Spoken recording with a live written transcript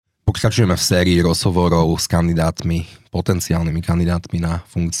Pokračujeme v sérii rozhovorov s kandidátmi, potenciálnymi kandidátmi na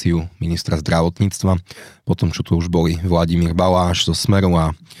funkciu ministra zdravotníctva. Potom, čo tu už boli Vladimír Baláš zo Smeru a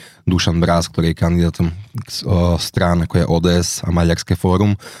Dušan Bráz, ktorý je kandidátom strán ako je ODS a Maďarské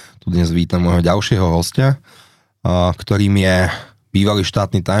fórum. Tu dnes vítam môjho ďalšieho hostia, ktorým je bývalý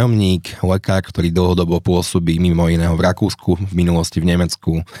štátny tajomník, lekár, ktorý dlhodobo pôsobí mimo iného v Rakúsku, v minulosti v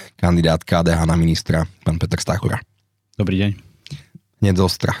Nemecku, kandidát KDH na ministra, pán Peter Stachura. Dobrý deň. Hneď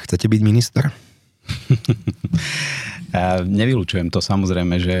zo strach. Chcete byť minister? Nevylučujem to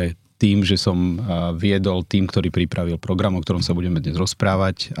samozrejme, že tým, že som viedol tým, ktorý pripravil program, o ktorom sa budeme dnes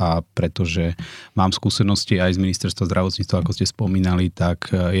rozprávať a pretože mám skúsenosti aj z ministerstva zdravotníctva, ako ste spomínali, tak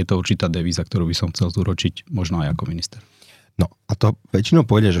je to určitá devíza, ktorú by som chcel zúročiť možno aj ako minister. No a to väčšinou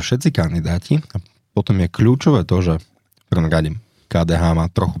pôjde, že všetci kandidáti a potom je kľúčové to, že v prvom rade KDH má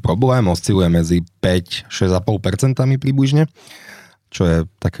trochu problém, osciluje medzi 5-6,5% približne, čo je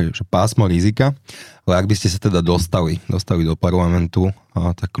také, že pásmo rizika. Ale ak by ste sa teda dostali do parlamentu,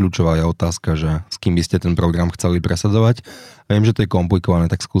 tak kľúčová je otázka, že s kým by ste ten program chceli presadzovať. Viem, že to je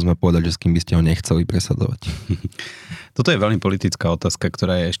komplikované, tak skúsme povedať, že s kým by ste ho nechceli presadzovať. Toto je veľmi politická otázka,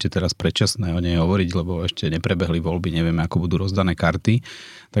 ktorá je ešte teraz predčasné o nej hovoriť, lebo ešte neprebehli voľby, nevieme, ako budú rozdané karty.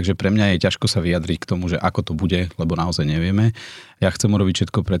 Takže pre mňa je ťažko sa vyjadriť k tomu, že ako to bude, lebo naozaj nevieme. Ja chcem urobiť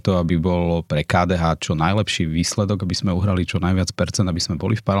všetko preto, aby bol pre KDH čo najlepší výsledok, aby sme uhrali čo najviac percent, aby sme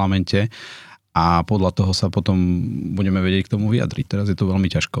boli v parlamente a podľa toho sa potom budeme vedieť k tomu vyjadriť. Teraz je to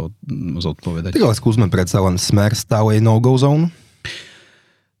veľmi ťažko zodpovedať. Tak ale skúsme predsa len Smer stále je no-go zone.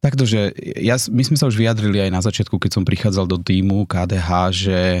 Takže my sme sa už vyjadrili aj na začiatku, keď som prichádzal do tímu KDH,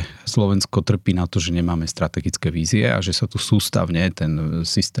 že Slovensko trpí na to, že nemáme strategické vízie a že sa tu sústavne ten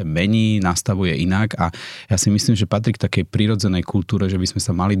systém mení, nastavuje inak a ja si myslím, že patrí k takej prirodzenej kultúre, že by sme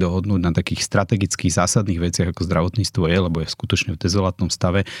sa mali dohodnúť na takých strategických zásadných veciach, ako zdravotníctvo je, lebo je skutočne v dezolátnom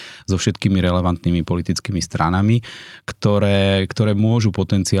stave so všetkými relevantnými politickými stranami, ktoré môžu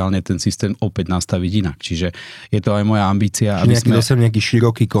potenciálne ten systém opäť nastaviť inak. Čiže je to aj moja ambícia, aby sme nejaký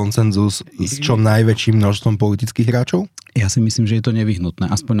široký konsenzus s čo najväčším množstvom politických hráčov? Ja si myslím, že je to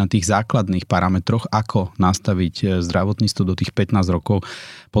nevyhnutné. Aspoň na tých základných parametroch, ako nastaviť zdravotníctvo do tých 15 rokov,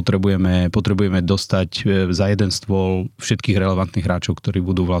 potrebujeme dostať za jeden stôl všetkých relevantných hráčov, ktorí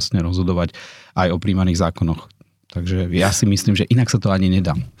budú vlastne rozhodovať aj o príjmaných zákonoch. Takže ja si myslím, že inak sa to ani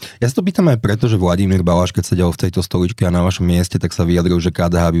nedá. Ja sa to pýtam aj preto, že Vladimír Baláš, keď sedel v tejto stoličke a na vašom mieste, tak sa vyjadril, že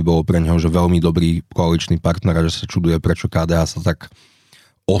KDH by bolo pre neho že veľmi dobrý koaličný partner a že sa čuduje, prečo KDH sa tak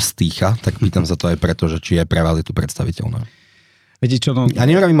ostýcha, tak pýtam sa to aj preto, že či je pre vás je tu predstaviteľné. Viete čo, Ja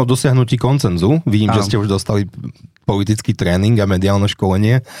nehovorím o dosiahnutí konsenzu, vidím, že ste už dostali politický tréning a mediálne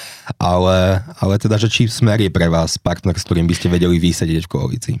školenie, ale teda, že či Smer je pre vás partner, s ktorým by ste vedeli vysedieť v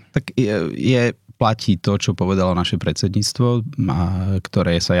koalícii? Tak platí to, čo povedalo naše predsedníctvo,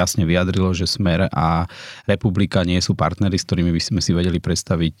 ktoré sa jasne vyjadrilo, že Smer a Republika nie sú partneri, s ktorými by sme si vedeli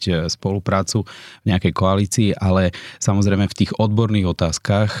predstaviť spoluprácu v nejakej koalícii, ale samozrejme v tých odborných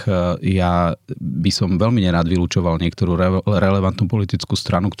otázkach ja by som veľmi nerád vylúčoval niektorú relevantnú politickú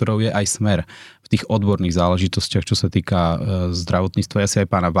stranu, ktorou je aj Smer. V tých odborných záležitostiach, čo sa týka zdravotníctva, ja si aj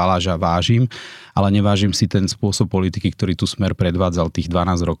pána Baláža vážim, ale nevážim si ten spôsob politiky, ktorý tu Smer predvádzal tých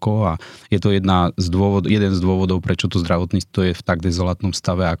 12 rokov a je to jeden z dôvodov, prečo to zdravotníctvo je v tak dezolátnom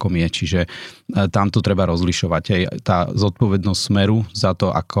stave, ako je. Čiže tam to treba rozlišovať. Aj tá zodpovednosť Smeru za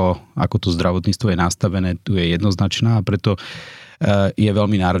to, ako to zdravotníctvo je nastavené, tu je jednoznačná a preto je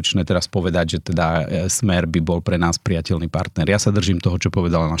veľmi náročné teraz povedať, že teda Smer by bol pre nás priateľný partner. Ja sa držím toho, čo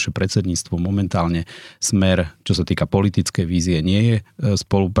povedalo naše predsedníctvo. Momentálne Smer, čo sa týka politickej vízie, nie je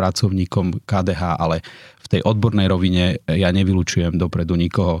spolupracovníkom KDH, ale v tej odbornej rovine ja nevylučujem dopredu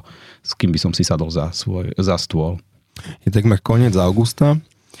nikoho, s kým by som si sadol za stôl. Je takmer koniec augusta,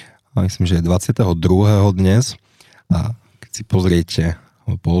 a myslím, že je 22. dnes a keď si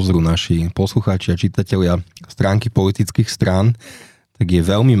pozrú naši poslucháči a čitatelia stránky politických strán, tak je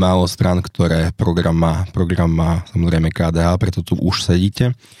veľmi málo strán, ktoré program má samozrejme KDH, preto tu už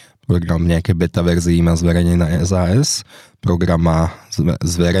sedíte. Program v nejakej beta verzii má zverejnený na SAS, program má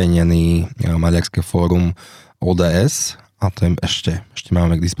zverejnený Maďarské fórum ODS a to ešte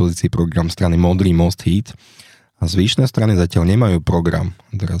máme k dispozícii program strany Modrý most Hit a zvyšné strany zatiaľ nemajú program.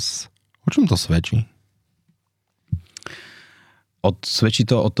 Teraz, o čom to svedčí? Svedčí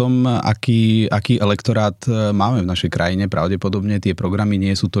to o tom, aký elektorát máme v našej krajine. Pravdepodobne tie programy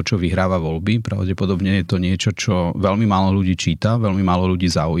nie sú to, čo vyhráva voľby. Pravdepodobne je to niečo, čo veľmi málo ľudí číta, veľmi málo ľudí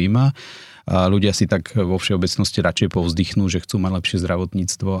zaujíma. Ľudia si tak vo všeobecnosti radšej povzdychnú, že chcú mať lepšie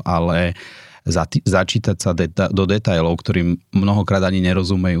zdravotníctvo, ale začítať sa do detailov, ktorým mnohokrát ani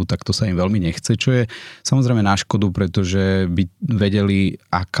nerozumejú, tak to sa im veľmi nechce, čo je samozrejme na škodu, pretože by vedeli,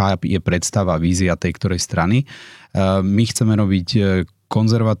 aká je predstava, vízia tej ktorej strany. My chceme robiť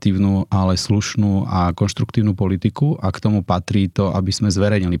konzervatívnu, ale slušnú a konštruktívnu politiku a k tomu patrí to, aby sme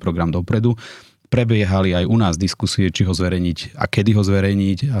zverejnili program dopredu. Prebiehali aj u nás diskusie, či ho zverejniť a kedy ho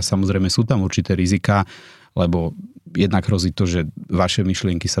zverejniť a samozrejme sú tam určité riziká, lebo jednak hrozí to, že vaše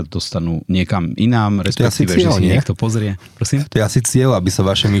myšlienky sa dostanú niekam inám, respektíve, že si niekto pozrie. Prosím? To je asi cieľ, aby sa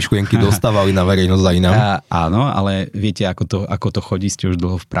vaše myšlienky dostávali na verejnosť a inám. Áno, ale viete, ako to chodí, ste už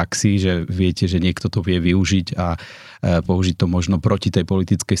dlho v praxi, že viete, že niekto to vie využiť a použiť to možno proti tej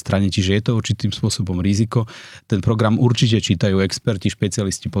politickej strane, čiže je to určitým spôsobom riziko. Ten program určite čítajú experti,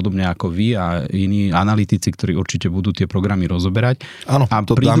 špecialisti podobne ako vy a iní analytici, ktorí určite budú tie programy rozoberať. Áno, a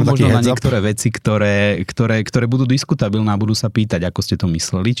prídu možno na niektoré veci, ktoré budú diskutabilné a budú sa pýtať, ako ste to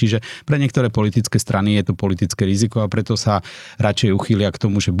mysleli. Čiže pre niektoré politické strany je to politické riziko a preto sa radšej uchýlia k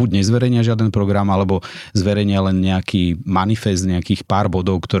tomu, že buď nezverejnia žiaden program, alebo zverejnia len nejaký manifest, nejakých pár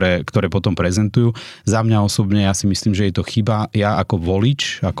bodov, ktoré potom prezentujú. Za mňa osobne, ja si myslím, že je to chyba. Ja ako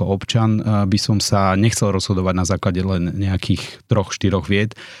volič, ako občan by som sa nechcel rozhodovať na základe len nejakých 3-4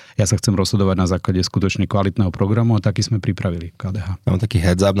 vied. Ja sa chcem rozhodovať na základe skutočne kvalitného programu a taký sme pripravili v KDH. Mám taký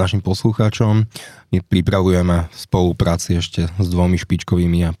heads up našim poslucháčom. My pripravujeme v spolupráci ešte s 2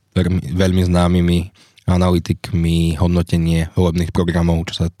 špičkovými a veľmi známymi analytikmi hodnotenie volebných programov,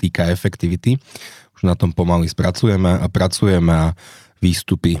 čo sa týka efektivity. Už na tom pomaly pracujeme a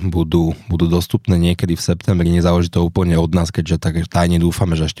výstupy budú dostupné niekedy v septembri, nezáleží to úplne od nás, keďže tak tajne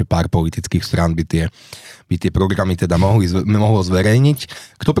dúfame, že ešte pár politických strán by tie programy teda mohlo zverejniť.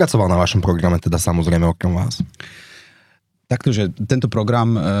 Kto pracoval na vašom programe, teda samozrejme okrem vás? Taktože tento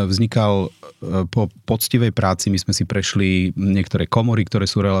program vznikal po poctivej práci. My sme si prešli niektoré komory, ktoré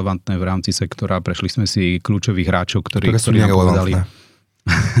sú relevantné v rámci sektora, prešli sme si kľúčových hráčov, ktorí nám povedali.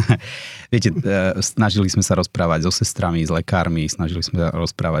 Viete, snažili sme sa rozprávať so sestrami, s lekármi, snažili sme sa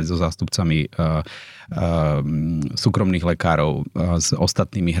rozprávať so zástupcami súkromných lekárov, s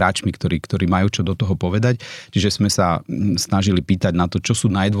ostatnými hráčmi, ktorí majú čo do toho povedať. Čiže sme sa snažili pýtať na to, čo sú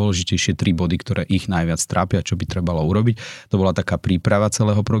najdôležitejšie 3 body, ktoré ich najviac trápia, čo by trebalo urobiť. To bola taká príprava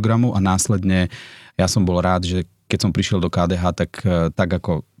celého programu a následne ja som bol rád, že keď som prišiel do KDH, tak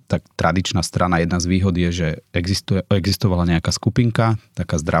ako tradičná strana, jedna z výhod je, že existovala nejaká skupinka,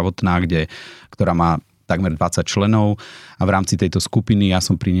 taká zdravotná, ktorá má takmer 20 členov a v rámci tejto skupiny ja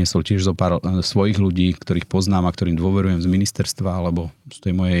som priniesol tiež zo pár svojich ľudí, ktorých poznám a ktorým dôverujem z ministerstva alebo z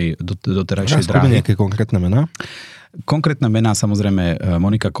tej mojej doterajšej dráhy. Nejaké konkrétne mená? Konkrétne mená samozrejme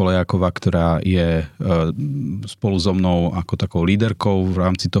Monika Kolejáková, ktorá je spolu so mnou ako takou líderkou v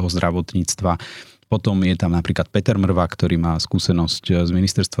rámci toho zdravotníctva. Potom je tam napríklad Peter Mrva, ktorý má skúsenosť z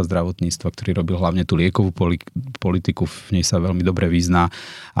ministerstva zdravotníctva, ktorý robil hlavne tú liekovú politiku, v nej sa veľmi dobre vyzná.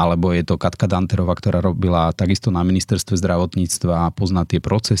 Alebo je to Katka Danterová, ktorá robila takisto na ministerstve zdravotníctva, pozná tie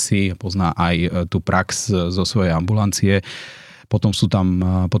procesy, pozná aj tú prax zo svojej ambulancie. Potom sú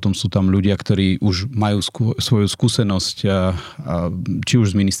tam ľudia, ktorí už majú svoju skúsenosť, či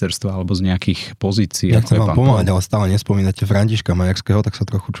už z ministerstva, alebo z nejakých pozícií. Ja chcem vám pomáhať, ale stále nespomínate Františka Majerského, tak sa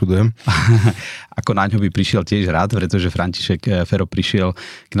trochu čudujem. Ako na ňo by prišiel tiež rád, pretože František Fero prišiel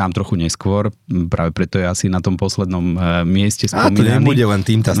k nám trochu neskôr, práve preto je asi na tom poslednom mieste spomínaný. A to nebude len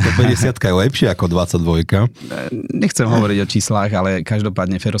tým, tá 150 je lepšia ako 22. Nechcem hovoriť o číslach, ale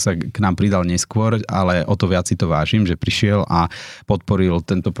každopádne Fero sa k nám pridal neskôr, ale o to viac si to vážim, že prišiel a podporil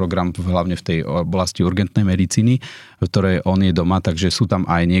tento program hlavne v tej oblasti urgentnej medicíny, v ktorej on je doma, takže sú tam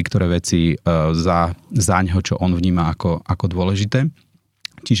aj niektoré veci za ňoho, čo on vníma ako dôležité.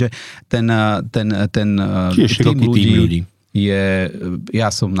 Čiže ten tým ľudí ja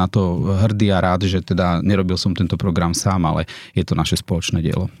som na to hrdý a rád, že teda nerobil som tento program sám, ale je to naše spoločné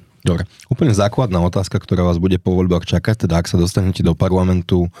dielo. Dobre. Úplne základná otázka, ktorá vás bude po voľbách čakať, teda ak sa dostanete do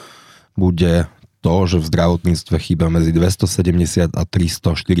parlamentu, bude to, že v zdravotníctve chýba medzi 270 a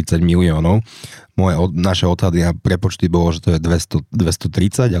 340 miliónov. Naše odhady a prepočty bolo, že to je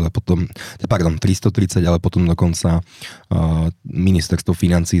 330, ale potom dokonca ministerstvo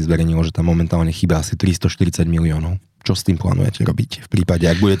financií zverejnilo, že tam momentálne chýba asi 340 miliónov. Čo s tým plánujete robiť v prípade,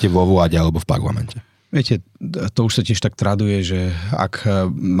 ak budete vo vláde alebo v parlamente? Viete, to už sa tiež tak traduje, že ak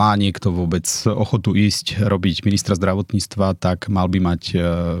má niekto vôbec ochotu ísť robiť ministra zdravotníctva, tak mal by mať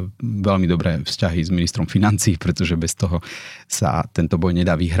veľmi dobré vzťahy s ministrom financií, pretože bez toho sa tento boj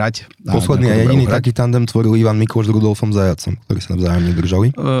nedá vyhrať. Posledný a jediný taký tandem tvoril Ivan Mikloš s Rudolfom Zajacom, ktorí sa navzájomne držali.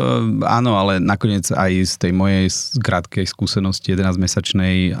 Áno, ale nakoniec aj z tej mojej krátkej skúsenosti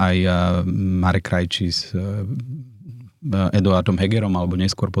 11-mesačnej aj Marek Krajčí s Eduardom Hegerom alebo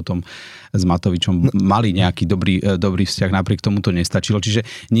neskôr potom s Matovičom mali nejaký dobrý vzťah, napriek tomu to nestačilo. Čiže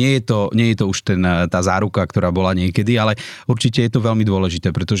nie je to už tá záruka, ktorá bola niekedy, ale určite je to veľmi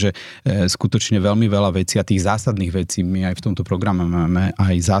dôležité, pretože skutočne veľmi veľa vecí a tých zásadných vecí, my aj v tomto programe máme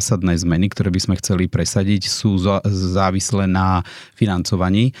aj zásadné zmeny, ktoré by sme chceli presadiť, sú závislé na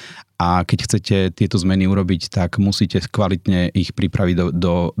financovaní. A keď chcete tieto zmeny urobiť, tak musíte kvalitne ich pripraviť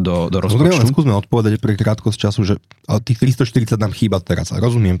do rozpočtu. Skúsme odpovedať pre krátkosť času, že tých 340 nám chýba teraz. A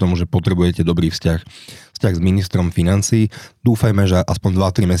rozumiem tomu, že potrebujete dobrý vzťah s ministrom financií. Dúfajme, že aspoň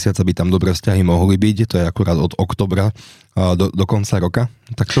 2-3 mesiace by tam dobré vzťahy mohli byť. To je akurát od oktobra do konca roka.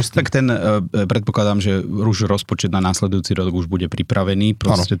 Tak čo s tým? Tak predpokladám, že už rozpočet na následujúci rok už bude pripravený.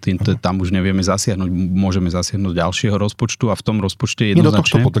 Proste tam už nevieme zasiahnuť. Môžeme zasiahnuť ďalšieho rozpočtu a v tom rozpočte jednoznačne... Do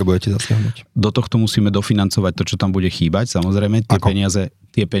tohto potrebujete zasiahnuť. Do tohto musíme dofinancovať to, čo tam bude chýbať. Samozrejme,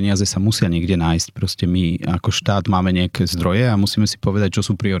 tie peniaze sa musia niekde nájsť. Proste my ako štát máme nejaké zdroje a musíme si povedať, čo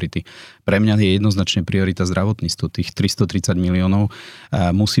sú priority. Pre mňa je jednoznačne priorita zdravotníctvo. Tých 330 miliónov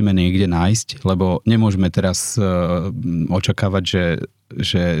musíme niekde nájsť, lebo nemôžeme teraz očakávať,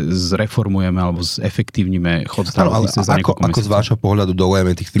 že zreformujeme alebo zefektívnime chod zdravotníctva za niekoľko mesiacov. Ako z vášho pohľadu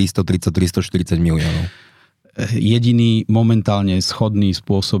dolujeme tých 330-340 miliónov? Jediný momentálne schodný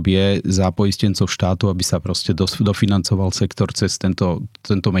spôsob je za poistencov štátu, aby sa proste dofinancoval sektor cez tento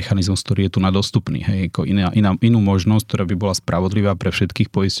mechanizmus, ktorý je tu na dostupný. Hej, ako inú možnosť, ktorá by bola spravodlivá pre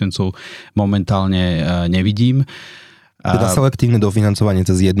všetkých poistencov, momentálne nevidím. Teda selektívne dofinancovanie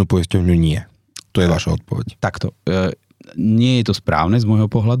cez jednu poisťovňu nie. To je vaša odpoveď. Takto. Nie je to správne z môjho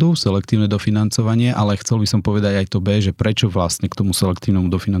pohľadu, selektívne dofinancovanie, ale chcel by som povedať aj to B, že prečo vlastne k tomu selektívnemu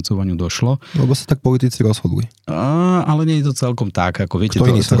dofinancovaniu došlo. Lebo sa tak politici rozhodli. Ale nie je to celkom tak, ako viete.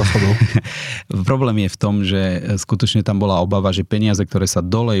 Kto iný sa rozhodol? Problém je v tom, že skutočne tam bola obava, že peniaze, ktoré sa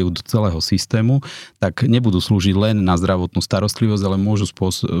dolejú do celého systému, tak nebudú slúžiť len na zdravotnú starostlivosť, ale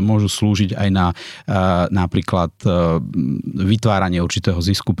môžu slúžiť aj na napríklad vytváranie určitého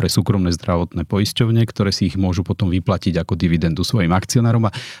zisku pre súkromné zdravotné poisťovne, ktoré si ich môžu potom vyplatiť ako dividendu svojim akcionárom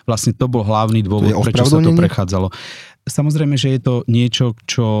a vlastne to bol hlavný dôvod, prečo sa to prechádzalo. Samozrejme, že je to niečo,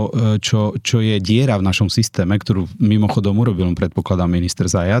 čo je diera v našom systéme, ktorú mimochodom urobil, predpokladám, minister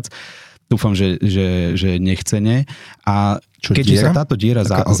Zajac. Dúfam, že nechcene. A keďže sa táto diera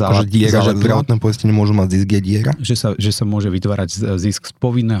diera, že zdravotné poistenie môžu mať zisk, je diera? Že sa môže vytvárať zisk z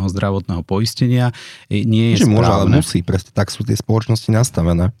povinného zdravotného poistenia, nie je správne. Môže, ale musí. Presne tak sú tie spoločnosti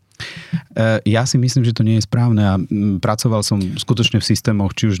nastavené. Ja si myslím, že to nie je správne a pracoval som skutočne v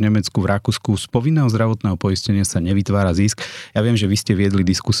systémoch, či už v Nemecku, v Rakúsku. Z povinného zdravotného poistenia sa nevytvára zisk. Ja viem, že vy ste viedli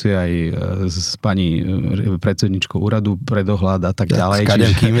diskusie aj s pani predsedničkou úradu pre dohľad a tak ďalej.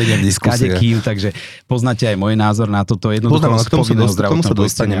 Kadekým vediem diskusie. Takže poznáte aj môj názor na toto. Jednoducho z povinného zdravotného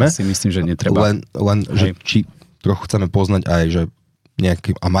poistenia si myslím, že netreba. Len že či trochu chceme poznať aj, že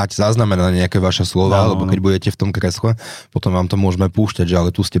a mať zaznamenané nejaké vaše slova, lebo keď budete v tom kresle, potom vám to môžeme púšťať, že ale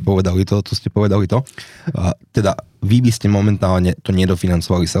tu ste povedali to. Teda vy by ste momentálne to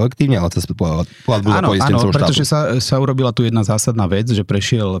nedofinancovali selektívne, ale cez platbu za poistencov štátu. Áno, pretože sa urobila tu jedna zásadná vec, že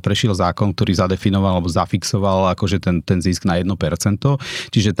prešiel zákon, ktorý zadefinoval alebo zafixoval akože ten zisk na 1%.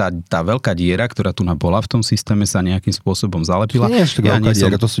 Čiže tá veľká diera, ktorá tu bola v tom systéme, sa nejakým spôsobom zalepila. Nie je veľká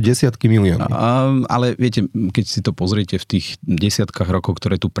diera, to sú desiatky miliónov. Ale viete, keď si to pozriete v tých desiatkách rokov,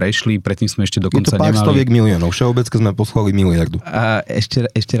 ktoré tu prešli, predtým sme ešte dokonca nemali... Je to pár stoviek miliónov, všeobecka sme poslali miliardu.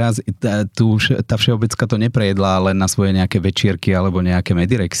 Ešte raz, tá všeobecka to neprejedla len na svoje nejaké večierky alebo nejaké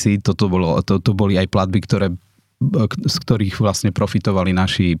medirexy. To boli aj platby, z ktorých vlastne profitovali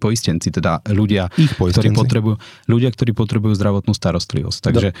naši poistenci, teda ľudia, ktorí potrebujú zdravotnú starostlivosť.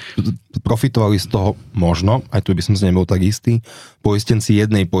 Takže profitovali z toho možno, aj tu by som si nebol tak istý, poistenci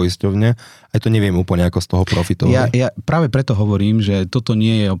jednej poisťovne, aj to neviem úplne, ako z toho profitovali. Ja práve preto hovorím, že toto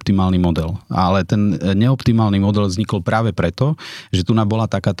nie je optimálny model, ale ten neoptimálny model vznikol práve preto, že tu bola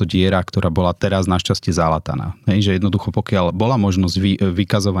takáto diera, ktorá bola teraz našťastie zalataná. Že jednoducho, pokiaľ bola možnosť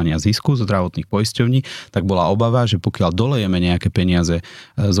vykazovania zisku zo zdravotných poisťovní, tak bola obava, obáva, že pokiaľ dolejeme nejaké peniaze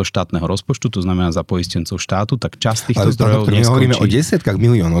zo štátneho rozpočtu, to znamená za poistencov štátu, tak časť týchto zdrojov neskončí. Hovoríme o desiatkách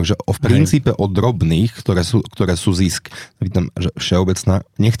miliónoch, že v princípe o drobných, ktoré sú zisk. Vítam, že všeobecná,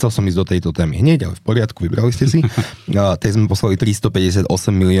 nechcel som ísť do tejto témy hneď, ale v poriadku, vybrali ste si. Tej sme poslali 358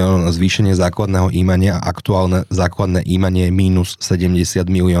 miliónov na zvýšenie základného imania a aktuálne základné imanie je minus 70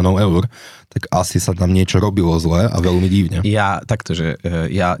 miliónov eur. Tak asi sa tam niečo robilo zle a veľmi divne. Ja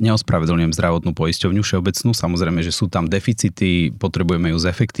neospravedlňujem zdravotnú poisťovňu všeobecnú, samozrejme, že sú tam deficity, potrebujeme ju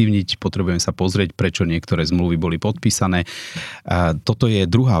zefektívniť, potrebujeme sa pozrieť, prečo niektoré zmluvy boli podpísané. Toto je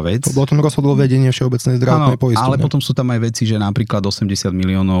druhá vec. To tom rozhodlo vedenie všeobecnej zdravotnej poisťovne. Ale potom sú tam aj veci, že napríklad 80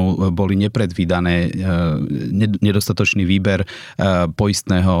 miliónov boli nepredvídané, nedostatočný výber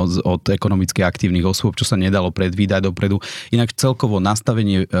poistného od ekonomicky aktívnych osôb, čo sa nedalo predvídať dopredu. Inak celkovo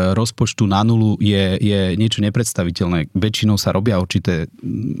nastavenie rozpočtu na nulu je niečo nepredstaviteľné. Väčšinou sa robia určité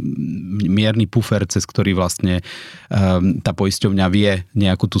mierny pufer, cez ktorý vlastne tá poisťovňa vie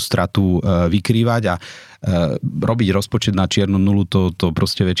nejakú tú stratu vykrývať a robiť rozpočet na čiernu nulu, to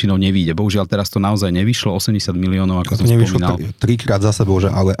proste väčšinou nevíde. Bohužiaľ teraz to naozaj nevyšlo, 80 miliónov, ako som spomínal. Trikrát za sebou, že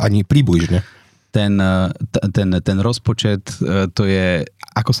ale ani približne. Ten rozpočet, to je,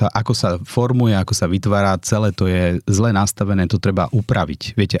 ako sa formuje, ako sa vytvára, celé to je zle nastavené, to treba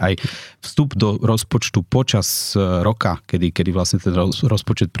upraviť. Viete, aj vstup do rozpočtu počas roka, kedy vlastne ten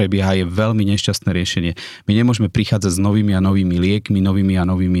rozpočet prebieha, je veľmi nešťastné riešenie. My nemôžeme prichádzať s novými a novými liekmi, novými a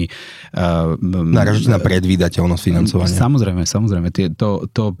novými... Naražiť na predvídateľnosť financovania. Samozrejme.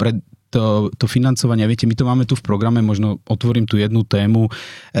 To financovanie, viete, my to máme tu v programe, možno otvorím tu jednu tému,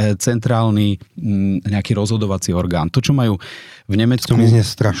 centrálny nejaký rozhodovací orgán. To, čo majú v Nemecku... To mi znie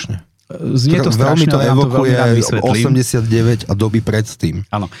strašne. Znie to strašne, veľmi to evokuje 89 a doby predtým.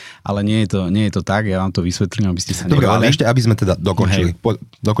 Áno, ale nie je to tak, ja vám to vysvetlím, aby ste sa Dobre, nevali. ale ešte, aby sme teda dokončili.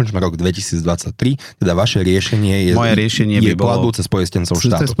 Dokončíme rok 2023, teda vaše riešenie je... Moje riešenie by bolo... platbu cez poistencov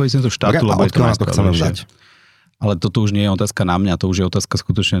štátu. Cez poistencov štátu, lebo je to najsprávnejšie. Ale toto už nie je otázka na mňa, to už je otázka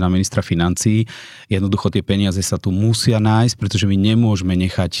skutočne na ministra financií. Jednoducho tie peniaze sa tu musia nájsť, pretože my nemôžeme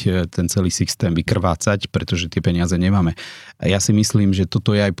nechať ten celý systém vykrvácať, pretože tie peniaze nemáme. A ja si myslím, že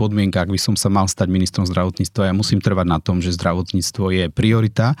toto je aj podmienka, ak by som sa mal stať ministrom zdravotníctva, ja musím trvať na tom, že zdravotníctvo je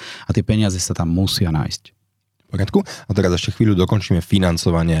priorita a tie peniaze sa tam musia nájsť. V poriadku? A teraz ešte chvíľu dokončíme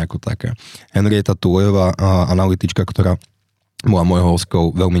financovanie ako také. Henrieta Tulejová, analytička, ktorá bola mojou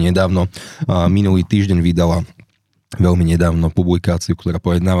hostkou veľmi nedávno, minulý týždeň vydala veľmi nedávno publikáciu, ktorá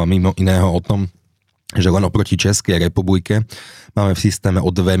pojednáva mimo iného o tom, že len oproti Českej republike máme v systéme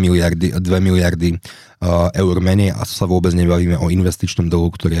o 2 miliardy eur menej a sa vôbec nebavíme o investičnom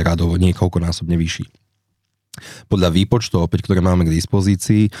dlhu, ktorý je radovo niekoľkonásobne vyšší. Podľa výpočtov, ktoré máme k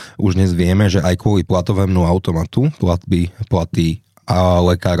dispozícii, už dnes vieme, že aj kvôli platovému automatu platy a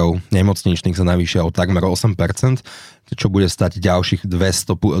lekárov nemocničných sa navýšia o takmer 8%, čo bude stať ďalších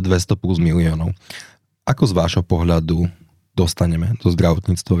 200 plus miliónov. Ako z vášho pohľadu dostaneme do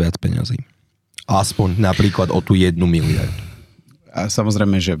zdravotníctva viac peňazí? Aspoň napríklad o tú 1 miliardu. A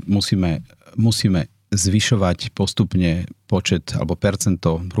samozrejme, že musíme zvyšovať postupne počet alebo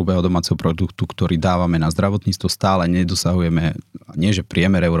percento hrubého domáceho produktu, ktorý dávame na zdravotníctvo. Stále nedosahujeme, nie že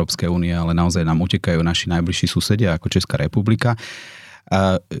priemer Európskej únie, ale naozaj nám utekajú naši najbližší susedia ako Česká republika.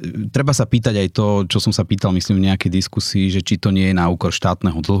 Treba sa pýtať aj to, čo som sa pýtal, myslím, v nejakej diskusii, že či to nie je na úkor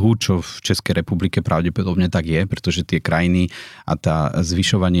štátneho dlhu, čo v Českej republike pravdepodobne tak je, pretože tie krajiny a tá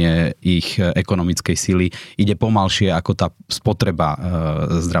zvyšovanie ich ekonomickej sily ide pomalšie ako tá spotreba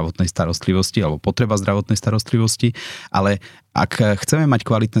zdravotnej starostlivosti alebo potreba zdravotnej starostlivosti, ale ak chceme mať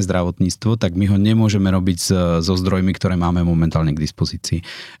kvalitné zdravotníctvo, tak my ho nemôžeme robiť so zdrojmi, ktoré máme momentálne k dispozícii.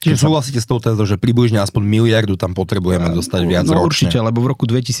 Čiže súhlasíte s tou tézou, že približne aspoň miliardu tam potrebujeme dostať viac ročne? Určite, lebo v roku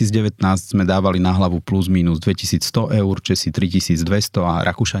 2019 sme dávali na hlavu plus minus 2100 eur, Česi 3200 a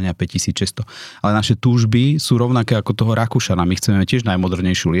Rakúšania 5600. Ale naše túžby sú rovnaké ako toho Rakúšana. My chceme tiež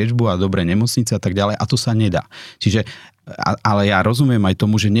najmodernejšiu liečbu a dobré nemocnice a tak ďalej a to sa nedá. Čiže ale ja rozumiem aj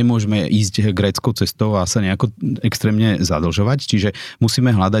tomu, že nemôžeme ísť gréckou cestou a sa nejako extrémne zadlžovať, čiže musíme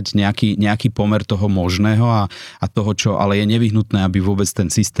hľadať nejaký pomer toho možného a toho, čo ale je nevyhnutné, aby vôbec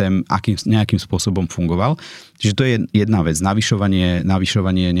ten systém nejakým spôsobom fungoval. Čiže to je jedna vec, navyšovanie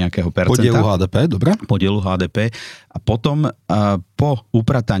nejakého percenta. Podielu HDP, dobre? Podielu HDP. A potom po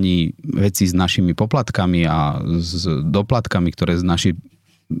uprataní vecí s našimi poplatkami a s doplatkami, ktoré naši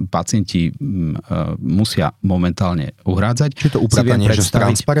pacienti musia momentálne uhrádzať. Čiže to upratanie, že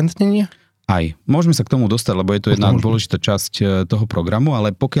transparentnenie? Aj. Môžeme sa k tomu dostať, lebo je to jedna dôležitá časť toho programu,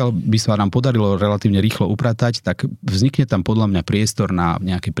 ale pokiaľ by sa nám podarilo relatívne rýchlo upratať, tak vznikne tam podľa mňa priestor na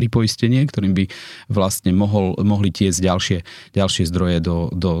nejaké pripoistenie, ktorým by vlastne mohli tiesť ďalšie zdroje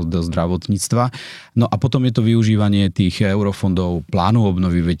do zdravotníctva. No a potom je to využívanie tých eurofondov plánu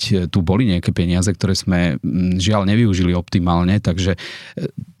obnovy, veď tu boli nejaké peniaze, ktoré sme žiaľ nevyužili optimálne, takže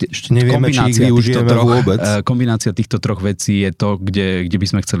ešte nevieme, či ich využijeme vôbec. Kombinácia týchto troch vecí je to, kde by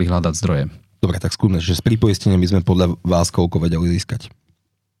sme chceli hľadať zdroje. Dobre, tak skúsme, že s pripoistením by sme podľa vás koľko vedeli získať?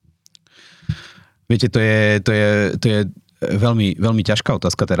 Viete, to je veľmi, veľmi ťažká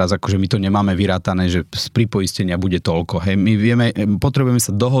otázka teraz, akože my to nemáme vyrátané, že z pripoistenia bude toľko. Hej, my potrebujeme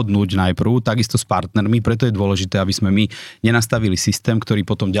sa dohodnúť najprv, takisto s partnermi, preto je dôležité, aby sme my nenastavili systém, ktorý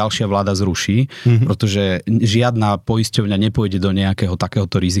potom ďalšia vláda zruší, pretože žiadna poisťovňa nepôjde do nejakého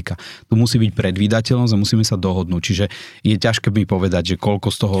takéhoto rizika. Tu musí byť predvídateľnosť a musíme sa dohodnúť. Čiže je ťažké mi povedať, že koľko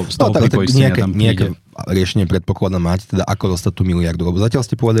z toho pripoistenia tam príde. Riešenie predpokladám máte, teda ako dostať tú miliardu. Lebo zatiaľ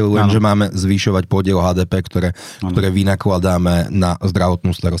ste povedali len, že máme zvýšovať podiel HDP, ktoré vynakladáme na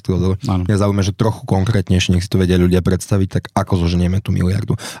zdravotnú starostlivosť. Mňa zaujíma, že trochu konkrétnejšie, nech si to vedia ľudia predstaviť, tak ako zoženieme tú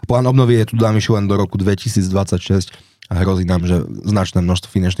miliardu. Plán obnovy je tu dámy len do roku 2026 a hrozí nám, že značné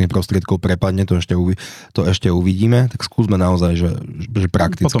množstvo finančných prostriedkov prepadne, to ešte uvidíme, tak skúsme naozaj, že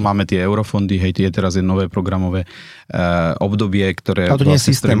prakticky. Potom máme tie eurofondy, hej, teraz je nové programové obdobie, ktoré... Ale to nie je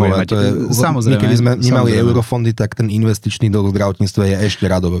systémové, to je... Samozrejme. Keby sme nemali eurofondy, tak ten investičný dlh v zdravotníctve je ešte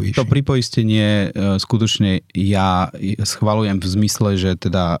radovo vyšší. To pripoistenie skutočne ja schvaľujem v zmysle, že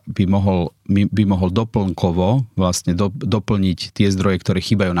teda by mohol doplnkovo vlastne doplniť tie zdroje, ktoré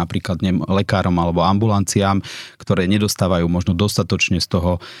chýbajú napríklad lekárom alebo ambulanciám, ktoré nedostávajú možno dostatočne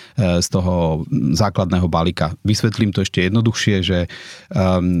z toho základného balíka. Vysvetlím to ešte jednoduchšie, že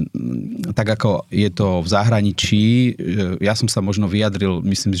tak ako je to v zahraničí, ja som sa možno vyjadril,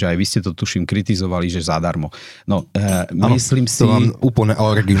 myslím, že aj vy ste to tuším kritizovali, že zadarmo. No, myslím si... To mám úplne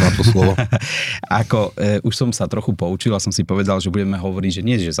alergiu na to slovo. Už som sa trochu poučil a som si povedal, že budeme hovoriť, že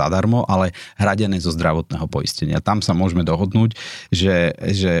nie že zadarmo, ale hradené zo zdravotného poistenia. Tam sa môžeme dohodnúť, že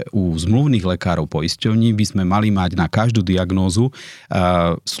u zmluvných lekárov poisťovní by sme mali mať na každú diagnózu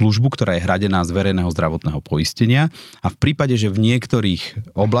službu, ktorá je hradená z verejného zdravotného poistenia a v prípade, že v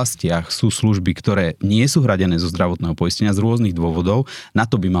niektorých oblastiach sú služby, ktoré nie sú hradené zo zdravotného poistenia z rôznych dôvodov, na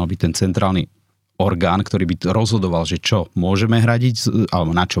to by mal byť ten centrálny orgán, ktorý by rozhodoval, že čo môžeme hradiť,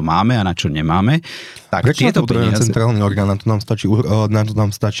 alebo na čo máme a na čo nemáme. Tak prečo tieto peniaze... centrálny orgán? Na to nám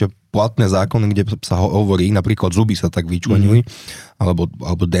stačí platné zákony, kde sa hovorí, napríklad zuby sa tak vyčlenili, alebo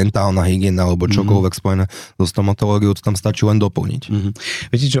dentálna hygiena, alebo čokoľvek spojené so stomatológiou, to tam stačí len doplniť.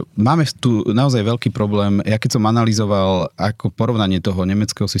 Viete čo, máme tu naozaj veľký problém. Ja keď som analyzoval ako porovnanie toho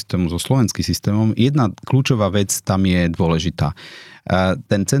nemeckého systému so slovenským systémom, jedna kľúčová vec tam je dôležitá.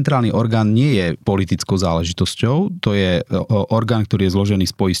 Ten centrálny orgán nie je politickou záležitosťou, to je orgán, ktorý je zložený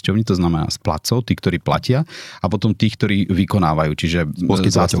z poisťovní, to znamená z placov, tí, ktorí platia, a potom tých, ktorí vykonávajú, čiže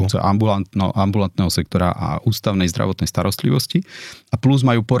zástupca ambulantného sektora a ústavnej zdravotnej starostlivosti. A plus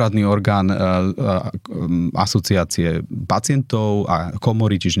majú poradný orgán asociácie pacientov a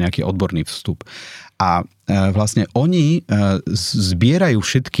komory, čiže nejaký odborný vstup. A vlastne oni zbierajú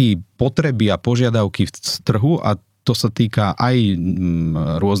všetky potreby a požiadavky v trhu a to sa týka aj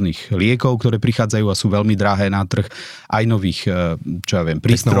rôznych liekov, ktoré prichádzajú a sú veľmi drahé na trh, aj nových,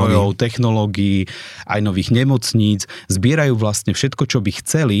 prístrojov, technológií, aj nových nemocníc. Zbierajú vlastne všetko, čo by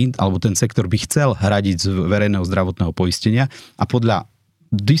chceli, alebo ten sektor by chcel hradiť z verejného zdravotného poistenia a podľa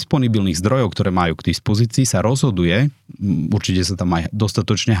disponibilných zdrojov, ktoré majú k dispozícii, sa rozhoduje, určite sa tam aj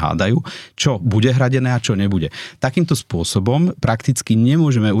dostatočne hádajú, čo bude hradené a čo nebude. Takýmto spôsobom prakticky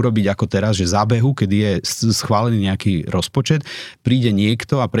nemôžeme urobiť ako teraz, že zábehu, kedy je schválený nejaký rozpočet, príde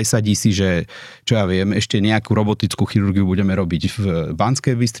niekto a presadí si, že čo ja viem, ešte nejakú robotickú chirurgiu budeme robiť v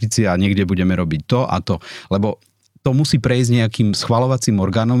Banskej Bystrici a niekde budeme robiť to a to, lebo to musí prejsť nejakým schvaľovacím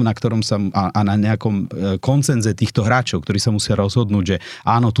orgánom, na ktorom sa a na nejakom konsenze týchto hráčov, ktorí sa musia rozhodnúť, že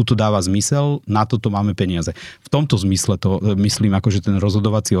áno, tuto dáva zmysel, na toto máme peniaze. V tomto zmysle to myslím akože ten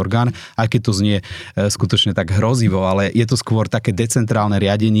rozhodovací orgán, aj keď to znie skutočne tak hrozivo, ale je to skôr také decentrálne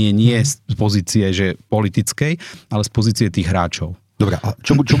riadenie, nie z pozície že politickej, ale z pozície tých hráčov. Dobre, a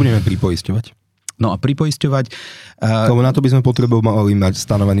čo budeme pripoisťovať? No a pripoisťovať... Lebo na to by sme potrebovali mať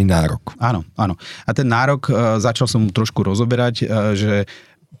stanovený nárok. Áno. A ten nárok, začal som trošku rozoberať, že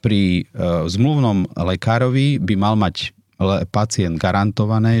pri zmluvnom lekárovi by mal mať pacient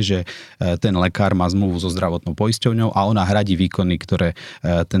garantované, že ten lekár má zmluvu so zdravotnou poisťovňou a ona hradí výkony, ktoré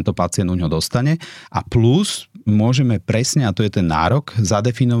tento pacient u ňo dostane. A plus môžeme presne, a to je ten nárok,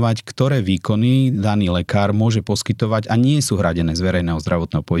 zadefinovať, ktoré výkony daný lekár môže poskytovať a nie sú hradené z verejného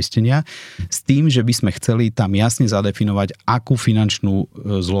zdravotného poistenia, s tým, že by sme chceli tam jasne zadefinovať, akú finančnú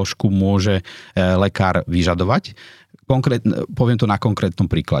zložku môže lekár vyžadovať. Poviem to na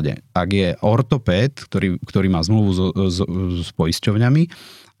konkrétnom príklade. Ak je ortopéd, ktorý má zmluvu s poisťovňami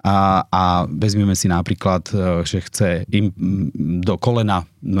a vezmeme si napríklad, že chce im do kolena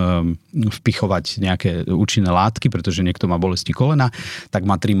vpichovať nejaké účinné látky, pretože niekto má bolesti kolena, tak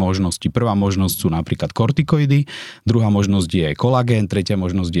má 3 možnosti. Prvá možnosť sú napríklad kortikoidy, druhá možnosť je kolagén, tretia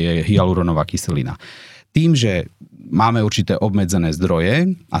možnosť je hyaluronová kyselina. Tým, že máme určité obmedzené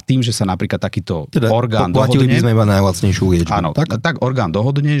zdroje a tým, že sa napríklad takýto orgán dohodne... Platili by sme iba najlacnejšiu liečbu. Áno, tak orgán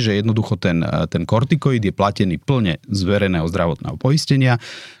dohodne, že jednoducho ten kortikoid je platený plne z verejného zdravotného poistenia,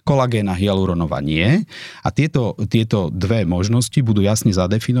 kolagén a hyaluronová nie. A tieto dve možnosti budú jasne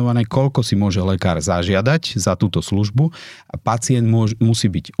zadefinované, koľko si môže lekár zažiadať za túto službu. Pacient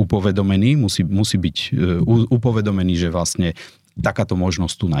musí byť upovedomený, musí byť upovedomený, že vlastne takáto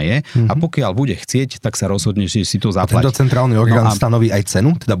možnosť tu je. A pokiaľ bude chcieť, tak sa rozhodne, že si to zaplatí. A tento centrálny orgán stanoví aj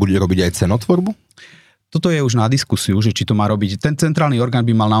cenu? Teda bude robiť aj cenotvorbu? Toto je už na diskusiu, že či to má robiť. Ten centrálny orgán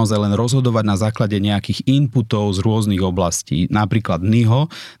by mal naozaj len rozhodovať na základe nejakých inputov z rôznych oblastí. Napríklad NIHO,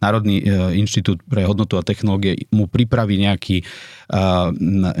 Národný inštitút pre hodnotu a technológie, mu pripraví nejaký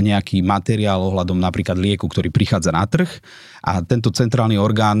materiál ohľadom napríklad lieku, ktorý prichádza na trh a tento centrálny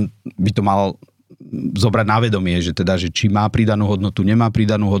orgán by to mal zobrať na vedomie, že či má pridanú hodnotu, nemá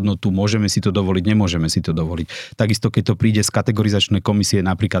pridanú hodnotu, môžeme si to dovoliť, nemôžeme si to dovoliť. Takisto, keď to príde z kategorizačnej komisie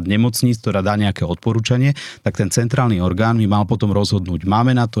napríklad nemocníc, ktorá dá nejaké odporúčanie, tak ten centrálny orgán by mal potom rozhodnúť,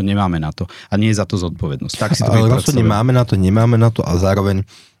 máme na to, nemáme na to a nie je za to zodpovednosť. Tak si to ale rozhodne máme na to, nemáme na to a zároveň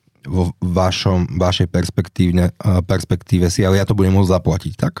vo vašej perspektíve si, ale ja to budem môcť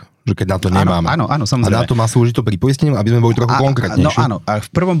zaplatiť, tak? Že keď na to nemáme. Áno, samozrejme. A na to má slúžiť to pripoistenie, aby sme boli trochu konkrétnejší. No áno, a v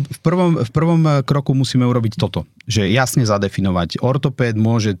prvom kroku musíme urobiť toto, že jasne zadefinovať, ortopéd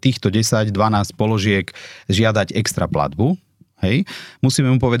môže týchto 10-12 položiek žiadať extra platbu. Hej. Musíme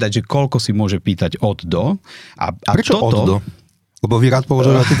mu povedať, že koľko si môže pýtať od do. A prečo od do? Lebo vy rád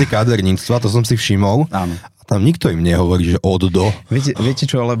používate tie kaderníctva, to som si všimol. Áno. A tam nikto im nehovorí, že od do. Viete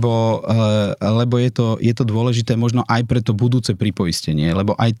čo, lebo je to dôležité možno aj pre to budúce pripoistenie,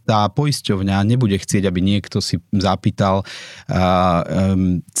 lebo aj tá poisťovňa nebude chcieť, aby niekto si zapýtal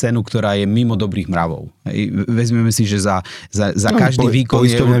cenu, ktorá je mimo dobrých mravov. Vezmeme si, že za každý výkon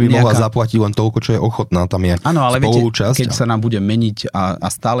poisťovňa by mohla zaplatiť len toľko, čo je ochotná. Tam je áno, ale spolúčasť. Viete, keď sa nám bude meniť a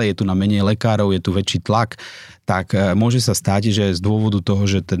stále je tu na menej lekárov, je tu väčší tlak, tak môže sa stať, že z dôvodu toho,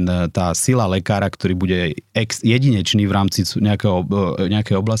 že tá sila lekára, ktorý bude jedinečný v rámci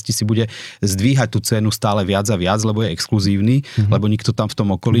nejakej oblasti, si bude zdvíhať tú cenu stále viac a viac, lebo je exkluzívny, lebo nikto tam v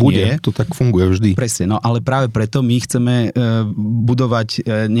tom okolí nie je. To tak funguje vždy. Presne, no ale práve preto my chceme budovať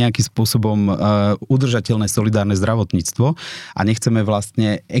nejakým spôsobom udržateľné solidárne zdravotníctvo a nechceme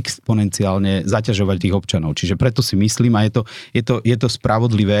vlastne exponenciálne zaťažovať tých občanov. Čiže preto si myslím, a je to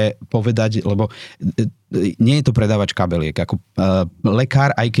spravodlivé povedať, lebo nie je to predávač kabeliek. Ako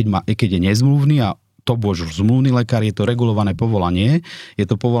lekár, aj keď je nezmluvný a to bož zmluvný lekár, je to regulované povolanie. Je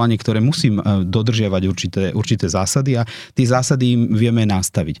to povolanie, ktoré musí dodržiavať určité zásady a tie zásady vieme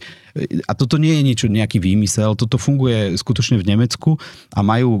nastaviť. A toto nie je nejaký výmysel, toto funguje skutočne v Nemecku a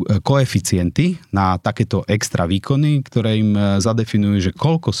majú koeficienty na takéto extra výkony, ktoré im zadefinujú, že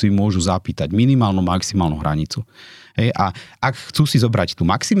koľko si môžu zapýtať, minimálnu, maximálnu hranicu. Hej, a ak chcú si zobrať tú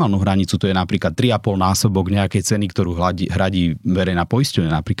maximálnu hranicu, to je napríklad 3,5 násobok nejakej ceny, ktorú hradí verejná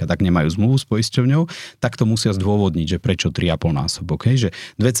poisťovňa, napríklad ak nemajú zmluvu s poisťovňou, tak to musia zdôvodniť, že prečo 3,5 násobok. Hej,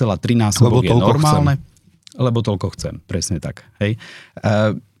 že 2,3 násobok je normálne. Lebo toľko chcem, presne tak. Hej.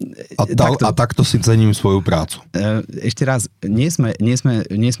 A takto si cením svoju prácu. Ešte raz, nie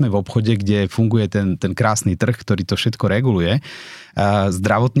sme v obchode, kde funguje ten krásny trh, ktorý to všetko reguluje.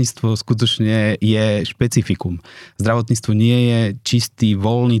 Zdravotníctvo skutočne je špecifikum. Zdravotníctvo nie je čistý,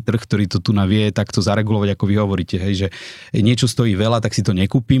 voľný trh, ktorý to tu vie takto zaregulovať, ako vy hovoríte. Hej, že niečo stojí veľa, tak si to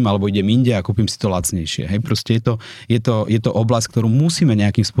nekúpim, alebo idem inde a kúpim si to lacnejšie. Hej, proste je to oblasť, ktorú musíme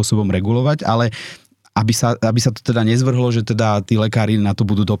nejakým spôsobom regulovať, ale aby sa to teda nezvrhlo, že teda tí lekári na to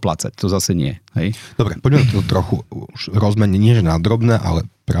budú doplácať. To zase nie. Hej? Dobre, poďme to trochu už rozmeniť, nie že na drobné, ale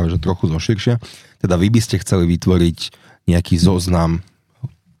práve že trochu zoširšia. Teda vy by ste chceli vytvoriť nejaký zoznam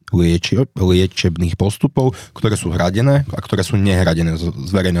liečebných postupov, ktoré sú hradené a ktoré sú nehradené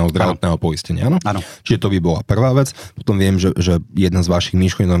z verejného zdravotného poistenia. Áno? Čiže to by bola prvá vec. Potom viem, že jedna z vašich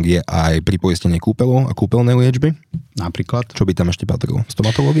myšlienok je aj pripoistenie kúpeľov a kúpeľnej liečby. Napríklad. Čo by tam ešte patrilo?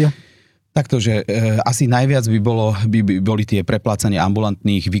 Stomatológia? Takto, že asi najviac by boli tie preplácanie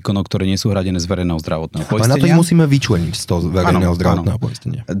ambulantných výkonov, ktoré nie sú hradené z verejného zdravotného poistenia. Ale na to ich musíme vyčleniť z toho verejného zdravotného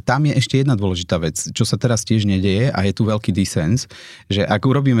poistenia. Tam je ešte jedna dôležitá vec, čo sa teraz tiež nedeje a je tu veľký dissens, že ak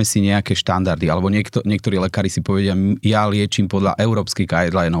urobíme si nejaké štandardy, alebo niektorí lekári si povedia, ja liečím podľa európskych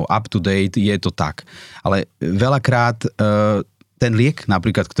guidelinov, up to date, je to tak. Ale veľakrát ten liek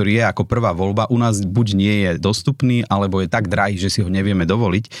napríklad, ktorý je ako prvá voľba, u nás buď nie je dostupný, alebo je tak drahý, že si ho nevieme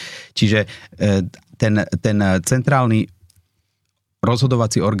dovoliť. Čiže ten centrálny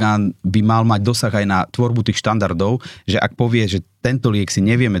rozhodovací orgán by mal mať dosah aj na tvorbu tých štandardov, že ak povie, že tento liek si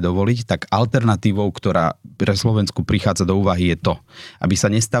nevieme dovoliť, tak alternatívou, ktorá pre Slovensku prichádza do úvahy, je to. Aby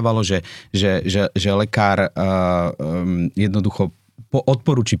sa nestávalo, že lekár jednoducho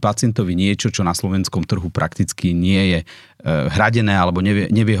odporúči pacientovi niečo, čo na slovenskom trhu prakticky nie je hradené alebo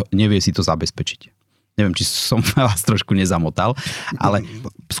nevie si to zabezpečiť. Neviem, či som vás trošku nezamotal, ale...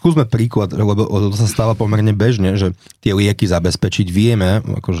 Skúsme príklad, lebo to sa stáva pomerne bežne, že tie lieky zabezpečiť vieme,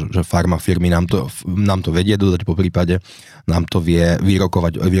 akože, že farmafirmy nám to vedie dodať, po prípade nám to vie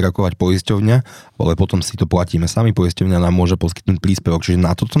vyrokovať poisťovňa, ale potom si to platíme sami, poisťovňa nám môže poskytnúť príspevok. Čiže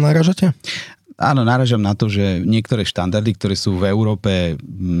na toto náražate? Áno, náražam na to, že niektoré štandardy, ktoré sú v Európe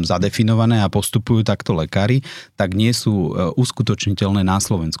zadefinované a postupujú takto lekári, tak nie sú uskutočniteľné na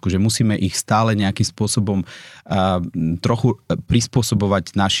Slovensku. Že musíme ich stále nejakým spôsobom trochu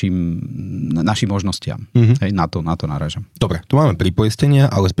prispôsobovať našim možnostiam. Hej, na to náražam. Dobre, tu máme pripoistenia,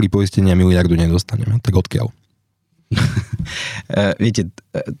 ale z pripoistenia miliardu nedostaneme. Tak odkiaľ? Viete,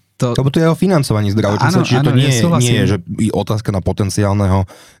 lebo to je o financovaní zdravotníctva, čiže to nie je, že otázka na potenciálneho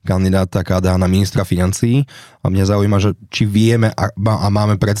kandidáta KDH na ministra financií. A mňa zaujíma, že či vieme a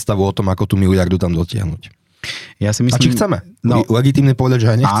máme predstavu o tom, ako tú miliardu tam dotiahnuť. Ja si myslím, a či chceme? Legitímne povedať, že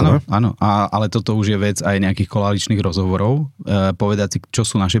aj nechceme? Áno, ale toto už je vec aj nejakých koaličných rozhovorov. Povedať si, čo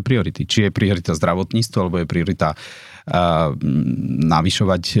sú naše priority. Či je priorita zdravotníctvo, alebo je priorita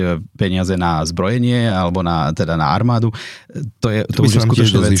navyšovať peniaze na zbrojenie alebo na armádu. To už je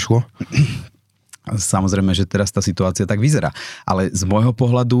skutočne vec. Samozrejme, že teraz tá situácia tak vyzerá. Ale z môjho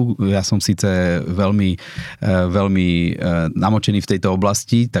pohľadu, ja som síce veľmi namočený v tejto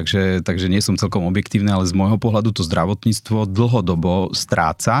oblasti, takže nie som celkom objektívny, ale z môjho pohľadu to zdravotníctvo dlhodobo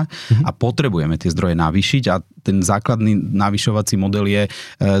stráca a potrebujeme tie zdroje navýšiť a ten základný navyšovací model je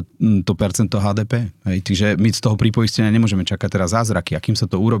to percento HDP. Čiže my z toho pripoistenia nemôžeme čakať teraz zázraky. A kým sa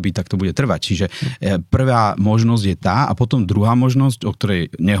to urobí, tak to bude trvať. Čiže prvá možnosť je tá a potom druhá možnosť, o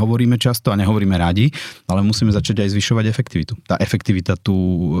ktorej nehovoríme často a nehovoríme radi, ale musíme začať aj zvyšovať efektivitu. Tá efektivita tu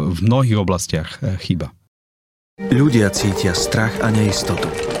v mnohých oblastiach chýba. Ľudia cítia strach a neistotu.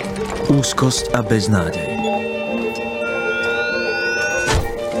 Úzkosť a beznádej.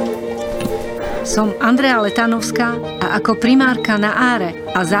 Som Andrea Letanovská a ako primárka na Áre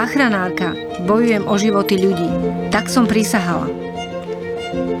a záchranárka bojujem o životy ľudí. Tak som prisahala.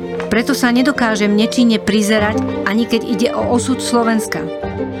 Preto sa nedokážem nečinne prizerať, ani keď ide o osud Slovenska.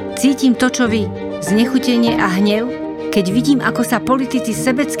 Cítim to, čo vy, znechutenie a hnev, keď vidím, ako sa politici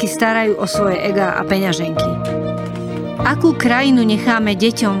sebecky starajú o svoje egá a peňaženky. Akú krajinu necháme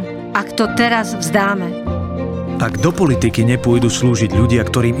deťom, ak to teraz vzdáme? Ak do politiky nepôjdu slúžiť ľudia,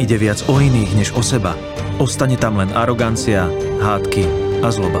 ktorým ide viac o iných než o seba, ostane tam len arogancia, hádky a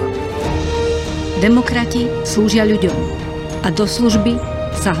zloba. Demokrati slúžia ľuďom a do služby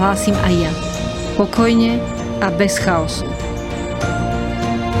sa hlásim aj ja. Pokojne a bez chaosu.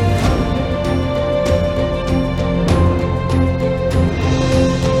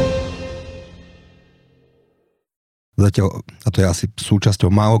 Zatiaľ, a to je asi súčasťou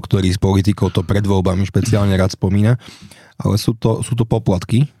málo ktorých z politikov to pred voľbami špeciálne rád spomína, ale sú to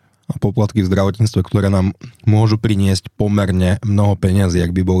poplatky a poplatky v zdravotníctve, ktoré nám môžu priniesť pomerne mnoho peňazí,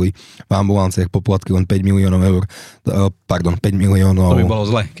 ak by boli v ambulanciách poplatky len 5 miliónov eur. 5 miliónov. To by bolo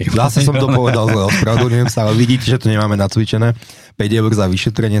zle. Zase som to povedal zle, ospravedlňujem sa, ale vidíte, že to nemáme nacvičené. 5 eur za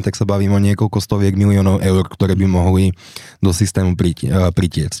vyšetrenie, tak sa bavím o niekoľko stoviek miliónov eur, ktoré by mohli do systému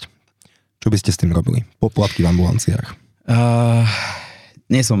pritiecť. Čo by ste s tým robili? Poplatky v ambulanciách.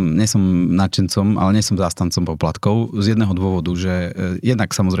 Nie som nadšencom, ale nie som zástancom poplatkov z jedného dôvodu, že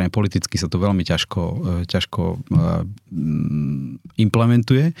jednak samozrejme politicky sa to veľmi ťažko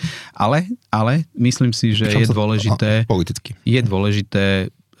implementuje, ale myslím si, že je dôležité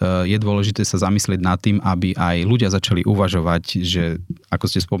je dôležité sa zamyslieť nad tým, aby aj ľudia začali uvažovať, že ako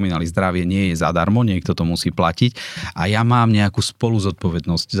ste spomínali, zdravie nie je zadarmo, niekto to musí platiť a ja mám nejakú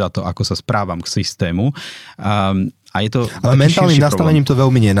spoluzodpovednosť za to, ako sa správam k systému. A je to ale mentálnym nastavením to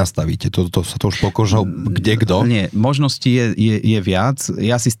veľmi nenastavíte. To sa to už pokožal kde kto? Nie, možností je viac.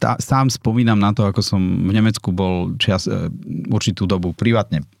 Ja si sám spomínam na to, ako som v Nemecku bol určitú dobu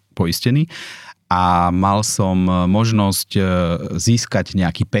privátne poistený a mal som možnosť získať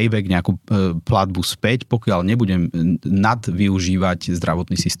nejaký payback, nejakú platbu späť, pokiaľ nebudem nadvyužívať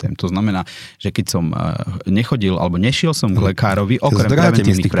zdravotný systém. To znamená, že keď som nechodil alebo nešiel som k lekárovi, okrem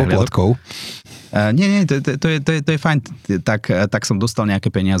preventívnych prehliadok. Nie, to je fajn, tak som dostal nejaké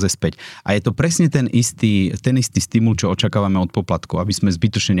peniaze späť. A je to presne ten istý stimul, čo očakávame od poplatku, aby sme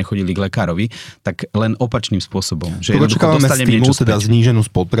zbytočne nechodili k lekárovi, tak len opačným spôsobom. Že očakávame stimul, teda zníženú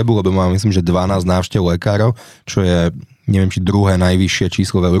spotrebu, lebo máme, myslím, že 12 návštev lekárov, čo je neviem, či druhé najvyššie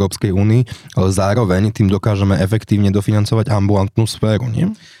číslo v Európskej únii, ale zároveň tým dokážeme efektívne dofinancovať ambulantnú sféru, nie?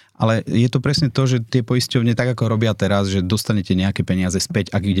 Ale je to presne to, že tie poisťovne tak ako robia teraz, že dostanete nejaké peniaze späť,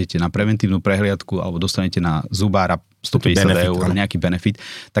 ak idete na preventívnu prehliadku alebo dostanete na zubára 150 eur, nejaký benefit,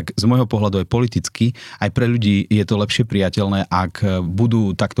 tak z môjho pohľadu aj politicky, aj pre ľudí je to lepšie priateľné, ak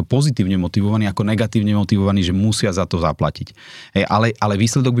budú takto pozitívne motivovaní, ako negatívne motivovaní, že musia za to zaplatiť. Ale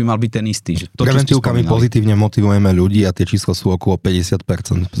výsledok by mal byť ten istý. Že to, preventívkami pozitívne motivujeme ľudí a tie čísla sú okolo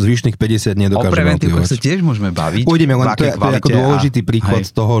 50%. Zvyšných 50% nedokážeme motivovať. O preventívkach sa tiež môžeme baviť. Pôjdeme, len to je ako dôležitý príklad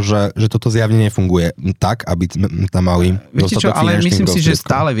z toho, že toto zjavne nefunguje tak, aby tam mali dostatok finančných ale myslím si, že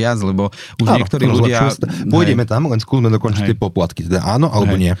stále viac, lebo už niektorí ľudia... Pôjdeme tam, len skúsme dokončiť tie poplatky. Teda áno,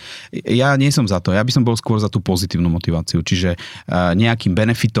 alebo nie? Ja nie som za to. Ja by som bol skôr za tú pozitívnu motiváciu. Čiže nejakým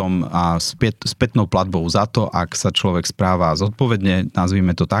benefitom a spätnou platbou za to, ak sa človek správa zodpovedne,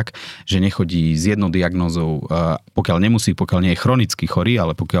 nazvime to tak, že nechodí s jednou diagnózou, pokiaľ nemusí, pokiaľ nie je chronicky chorý,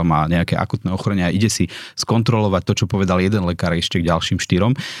 ale pokiaľ má nejaké akutné ochorenie a ide si skontrolovať to, čo povedal jeden lekár ešte k ďalším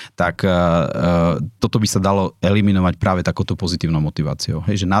 4, tak toto by sa dalo eliminovať práve takouto pozitívnou motiváciou.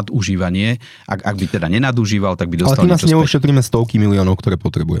 Hej, že nadužívanie, ak by teda nenadužíval, tak by dostal ale tým asi neušetríme stovky miliónov, ktoré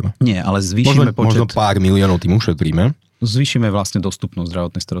potrebujeme. Nie, ale zvýšime počet... Možno pár miliónov tým ušetríme. Zvýšime vlastne dostupnosť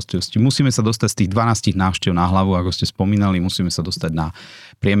zdravotnej starostlivosti. Musíme sa dostať z tých 12 návštev na hlavu, ako ste spomínali, musíme sa dostať na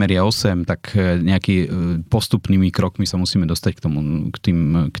priemerie 8, tak nejaký postupnými krokmi sa musíme dostať k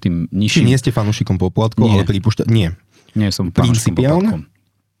tým nižším. Či nie ste fanúšikom poplatkov, ale pripúšťať... Nie. Nie som fanúšikom poplatkom.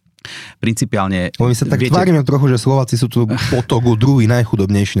 Principiálne... My sa tak tvárime trochu, že Slováci sú tu potoku druhý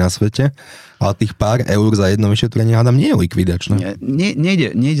najchudobnejší na svete, ale tých pár eur za jedno vyšetrenie hádam nie je likvidačné.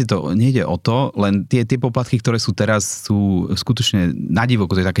 Nejde o to, len tie poplatky, ktoré sú teraz, sú skutočne na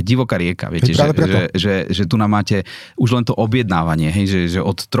divoko, to je taká divoká rieka, viete, že tu nám máte už len to objednávanie, hej, že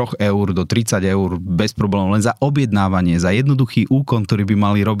od 3 eur do 30 eur bez problémov, len za objednávanie, za jednoduchý úkon, ktorý by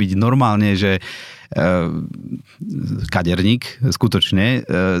mali robiť normálne, že kaderník, skutočne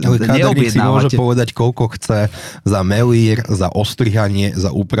ale kaderník si môže povedať, koľko chce za melír, za ostrihanie,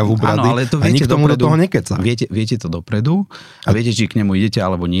 za úpravu brady. Áno, ale to viete nikto mu do toho nekeca. Viete to dopredu a viete, či k nemu idete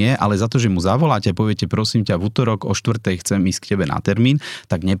alebo nie, ale za to, že mu zavoláte a poviete, prosím ťa, v utorok o 4:00 chcem ísť k tebe na termín,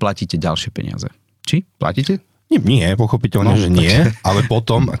 tak neplatíte ďalšie peniaze. Či? Platíte? Nie, pochopiteľne, že nie, ale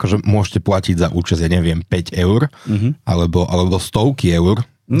potom akože môžete platiť za účasť, ja neviem, 5 eur, alebo stovky eur.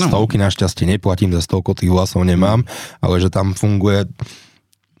 No. Stovky našťastie neplatím, za stovko tých vlasov nemám, ale že tam funguje,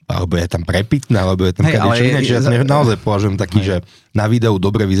 alebo je tam prepitné, alebo je tam kadečo iné, čiže ja naozaj považujem taký, že na videu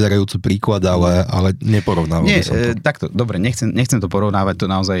dobre vyzerajúci príklad, ale neporovnávam by som to. Takto, dobre, nechcem to porovnávať, to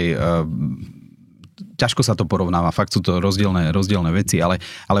naozaj... ťažko sa to porovnáva, fakt sú to rozdielne veci, ale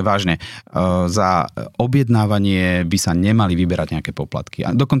vážne, za objednávanie by sa nemali vyberať nejaké poplatky.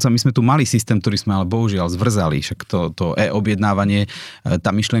 A dokonca my sme tu mali systém, ktorý sme ale bohužiaľ zvrzali, však to e-objednávanie, tá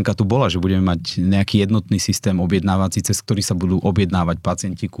myšlienka tu bola, že budeme mať nejaký jednotný systém objednávací, cez ktorý sa budú objednávať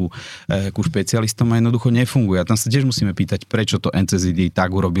pacienti ku špecialistom a jednoducho nefunguje. A tam sa tiež musíme pýtať, prečo to NCZD tak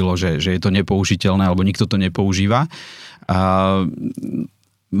urobilo, že je to nepoužiteľné, alebo nikto to nepoužíva.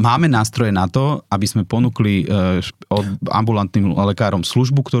 Máme nástroje na to, aby sme ponúkli ambulantným lekárom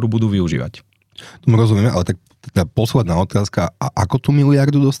službu, ktorú budú využívať. Tomu rozumieme, ale tak tá posledná otázka, a ako tú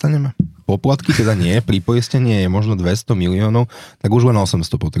miliardu dostaneme? Poplatky teda nie, pripoistenie je možno 200 miliónov, tak už len 800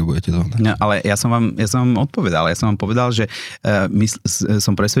 potrebujete to. No, ale ja som vám odpovedal. Ja som vám povedal, že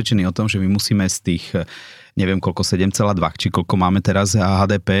som presvedčený o tom, že my musíme z tých neviem koľko, 7,2, či koľko máme teraz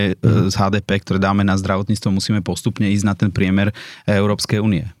HDP, z HDP, ktoré dáme na zdravotníctvo, musíme postupne ísť na ten priemer Európskej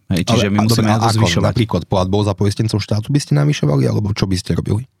únie. Čiže my musíme na to zvyšovať. Napríklad platbou za poistencov štátu by ste navyšovali, alebo čo by ste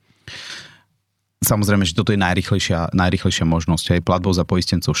robili? Samozrejme, že toto je najrýchlejšia možnosť. Aj platbou za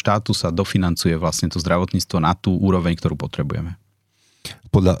poistencov štátu sa dofinancuje vlastne to zdravotníctvo na tú úroveň, ktorú potrebujeme.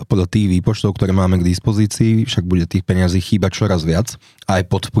 podľa tých výpočtov, ktoré máme k dispozícii, však bude tých peňazí chýbať čoraz viac, aj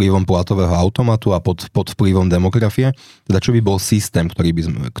pod vplyvom platového automatu a pod vplyvom demografie. Teda čo by bol systém,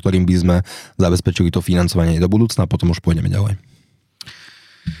 ktorým by sme zabezpečili to financovanie do budúcna a potom už pôjdeme ďalej.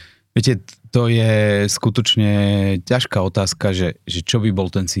 Viete, to je skutočne ťažká otázka, že čo by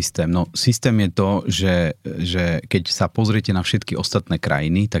bol ten systém. No systém je to, že keď sa pozriete na všetky ostatné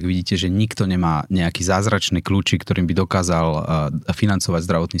krajiny, tak vidíte, že nikto nemá nejaký zázračný kľúčik, ktorým by dokázal financovať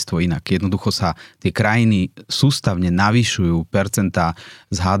zdravotníctvo inak. Jednoducho sa tie krajiny sústavne navyšujú percentá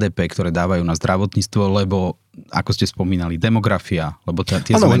z HDP, ktoré dávajú na zdravotníctvo, lebo ako ste spomínali, demografia, lebo tie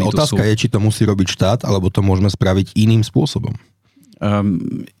zmeny tu sú. Otázka je, či to musí robiť štát, alebo to môžeme spraviť iným spôsobom.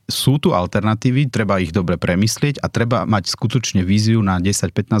 Sú tu alternatívy, treba ich dobre premyslieť a treba mať skutočne víziu na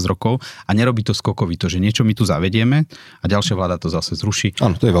 10-15 rokov a nerobiť to skokovito, že niečo my tu zavedieme a ďalšia vláda to zase zruší.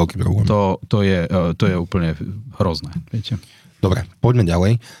 Áno, to je veľký problém. To je úplne hrozné. Viete? Dobre, poďme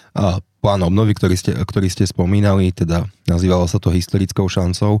ďalej. Plán obnovy, ktorý ste spomínali, teda nazývalo sa to historickou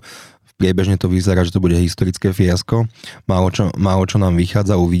šancou. Priebežne to vyzerá, že to bude historické fiasko. Málo čo nám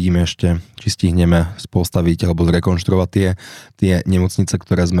vychádza, uvidíme ešte, či stihneme postaviť alebo zrekonštruovať tie nemocnice,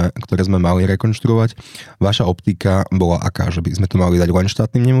 ktoré sme mali rekonštruovať. Vaša optika bola aká, že by sme to mali dať len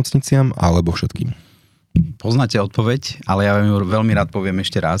štátnym nemocniciam alebo všetkým? Poznáte odpoveď, ale ja veľmi rád poviem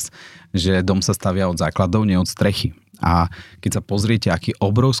ešte raz, že dom sa stavia od základov, nie od strechy. A keď sa pozriete, aký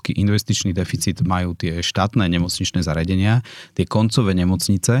obrovský investičný deficit majú tie štátne nemocničné zariadenia, tie koncové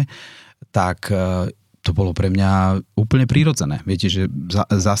nemocnice, tak to bolo pre mňa úplne prirodzené. Viete, že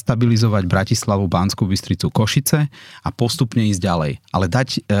zastabilizovať Bratislavu, Banskú Bystricu, Košice a postupne ísť ďalej. Ale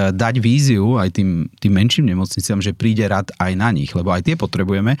dať víziu aj tým menším nemocniciam, že príde rad aj na nich, lebo aj tie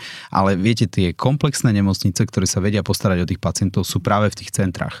potrebujeme, ale viete, tie komplexné nemocnice, ktoré sa vedia postarať o tých pacientov, sú práve v tých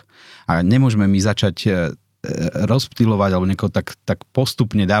centrách. A nemôžeme my začať rozptýlovať alebo tak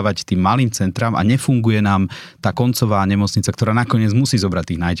postupne dávať tým malým centrám a nefunguje nám tá koncová nemocnica, ktorá nakoniec musí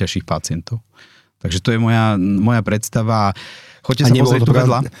zobrať tých najťažších pacientov. Takže to je moja predstava. Choďte sa pozrieť tu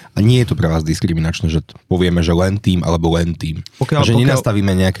vedľa. A nie je to pre vás diskriminačné, že povieme, že len tým alebo len tým. Že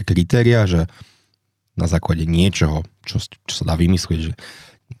nenastavíme nejaké kritériá, že na základe niečoho, čo sa dá vymyslieť, že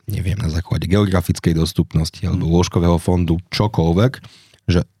neviem, na základe geografickej dostupnosti alebo lôžkového fondu, čokoľvek,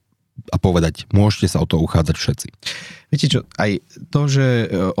 že a povedať, môžete sa o to uchádzať všetci. Viete čo, aj to,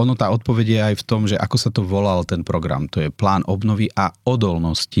 že tá odpoveď je aj v tom, že ako sa to volal ten program, to je plán obnovy a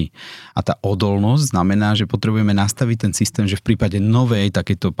odolnosti. A tá odolnosť znamená, že potrebujeme nastaviť ten systém, že v prípade novej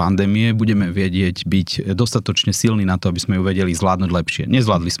takejto pandémie budeme vedieť byť dostatočne silní na to, aby sme ju vedeli zvládnuť lepšie.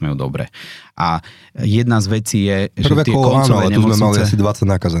 Nezvládli sme ju dobre. A jedna z vecí je, že tie koncové nemocnice... tu sme mali asi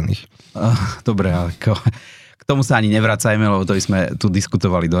 20 nakazených. Dobre, ale k tomu sa ani nevracajme, lebo to sme tu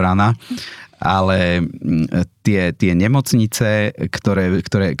diskutovali do rána. Ale tie nemocnice,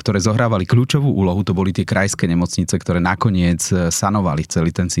 ktoré zohrávali kľúčovú úlohu, to boli tie krajské nemocnice, ktoré nakoniec sanovali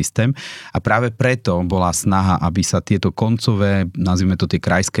celý ten systém. A práve preto bola snaha, aby sa tieto koncové, nazvime to tie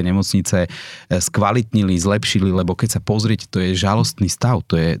krajské nemocnice, skvalitnili, zlepšili, lebo keď sa pozriete, to je žalostný stav.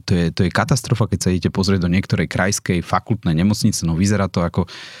 To je katastrofa, keď sa idete pozrieť do niektorej krajskej fakultnej nemocnice. No vyzerá to ako...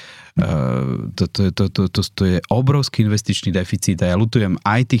 To je obrovský investičný deficit a ja ľutujem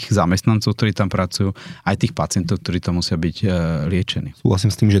aj tých zamestnancov, ktorí tam pracujú, aj tých pacientov, ktorí tam musia byť liečení.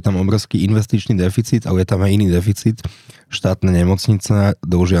 Súhlasím s tým, že je tam obrovský investičný deficit, ale je tam aj iný deficit. Štátne nemocnice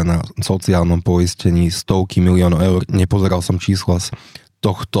dlžia na sociálnom poistení stovky miliónov eur. Nepozeral som čísla z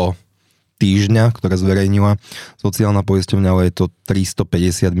tohto týždňa, ktoré zverejnila sociálna poisťovňa, ale je to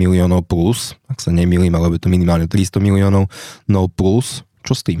 350 miliónov plus, ak sa nemýlim, alebo je to minimálne 300 miliónov plus.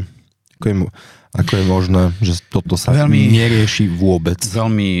 Čo s tým? Ako je možné, že toto sa nerieši vôbec?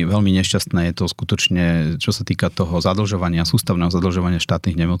 Veľmi, veľmi nešťastné je to skutočne, čo sa týka toho zadlžovania, sústavného zadlžovania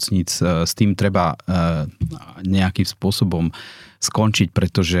štátnych nemocníc. S tým treba nejakým spôsobom skončiť,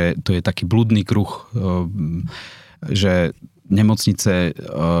 pretože to je taký blúdny kruh, že nemocnice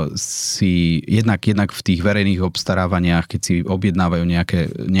si jednak v tých verejných obstarávaniach, keď si objednávajú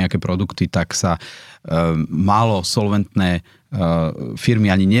nejaké produkty, tak sa málo solventné firmy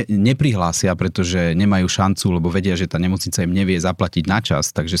ani neprihlásia, pretože nemajú šancu, lebo vedia, že tá nemocnica im nevie zaplatiť na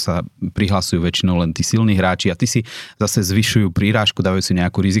čas, takže sa prihlasujú väčšinou len tí silní hráči a tí si zase zvyšujú prírážku, dávajú si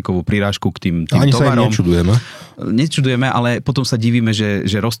nejakú rizikovú prírážku k tým ani tovarom. Ani sa im nečudujeme, ale potom sa divíme, že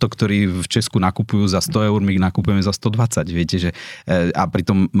Rostok, ktorý v Česku nakupujú za 100 eur, my ich nakupujeme za 120, viete, že a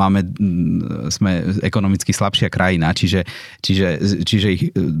pritom sme ekonomicky slabšia krajina, čiže ich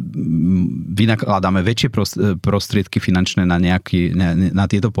vynakladáme väčšie prostriedky finančné na na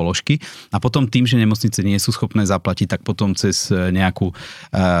tieto položky. A potom tým, že nemocnice nie sú schopné zaplatiť, tak potom cez nejakú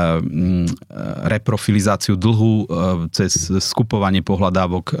reprofilizáciu dlhu, cez skupovanie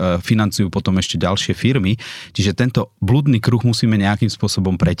pohľadávok financujú potom ešte ďalšie firmy. Čiže tento blúdny kruh musíme nejakým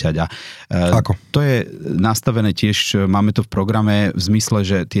spôsobom preťať. A ako? To je nastavené tiež, máme to v programe v zmysle,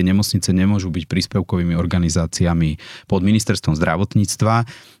 že tie nemocnice nemôžu byť príspevkovými organizáciami pod ministerstvom zdravotníctva,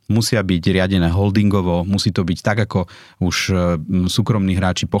 musia byť riadené holdingovo, musí to byť tak, ako už súkromní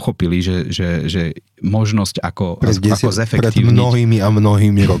hráči pochopili, že možnosť ako zefektívniť... Pred mnohými a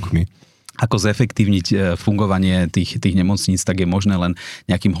mnohými rokmi. Ako zefektívniť fungovanie tých nemocníc, tak je možné len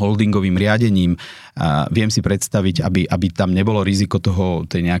nejakým holdingovým riadením. Viem si predstaviť, aby tam nebolo riziko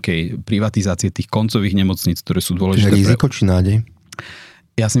tej nejakej privatizácie tých koncových nemocníc, ktoré sú dôležité. Riziko či nádej?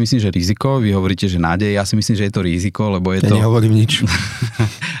 Ja si myslím, že riziko, vy hovoríte, že nádej, ja si myslím, že je to riziko, lebo je to... Ja nehovorím nič.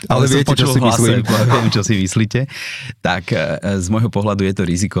 Ale viete, čo si myslím. Viem, čo si myslíte. Tak z môjho pohľadu je to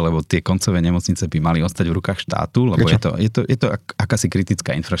riziko, lebo tie koncové nemocnice by mali ostať v rukách štátu, lebo je to akási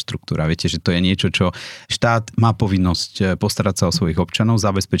kritická infraštruktúra. Viete, že to je niečo, čo štát má povinnosť postarať sa o svojich občanov,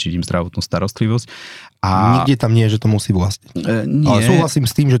 zabezpečiť im zdravotnú starostlivosť. A... Nikde tam nie je, že to musí vlastniť. Ale súhlasím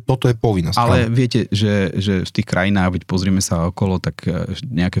s tým, že toto je povinnosť. Ale viete, že v tých krajinách, veď pozrieme sa okolo, tak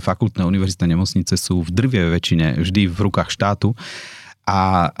nejaké fakultné univerzitné nemocnice sú v drvivej väčšine vždy v rukách štátu.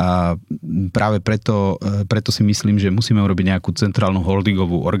 A práve preto si myslím, že musíme urobiť nejakú centrálnu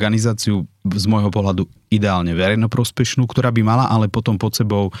holdingovú organizáciu, z môjho pohľadu ideálne verejnoprospešnú, ktorá by mala ale potom pod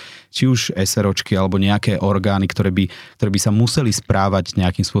sebou či už SROčky alebo nejaké orgány, ktoré by sa museli správať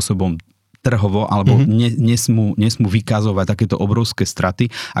nejakým spôsobom trhovo, alebo nesmú vykazovať takéto obrovské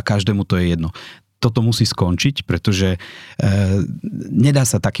straty a každému to je jedno. Toto musí skončiť, pretože nedá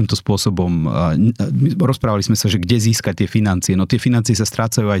sa takýmto spôsobom, rozprávali sme sa, že kde získať tie financie. No tie financie sa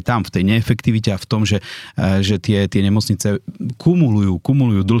strácajú aj tam, v tej neefektivite a v tom, že tie nemocnice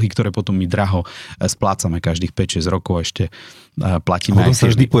kumulujú dlhy, ktoré potom my draho splácame každých 5-6 rokov ešte platíme. Potom sa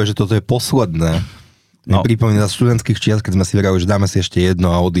vždy povie, že toto je posledné. Pripomína z študentských čias, keď sme si verali, že dáme si ešte jedno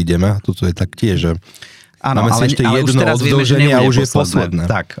a odídeme. Toto je tak tiež, že máme si ešte jedno oddlženie a už je posledné.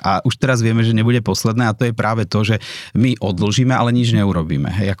 Tak, a už teraz vieme, že nebude posledné a to je práve to, že my oddlžíme, ale nič neurobíme.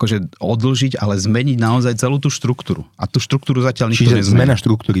 Hej, akože oddlžiť, ale zmeniť naozaj celú tú štruktúru. A tú štruktúru zatiaľ nikto nezmení. Čiže zmena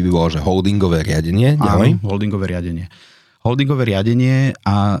štruktúry by bolo, že holdingové riadenie. Áno, holdingové riadenie. Holdingové riadenie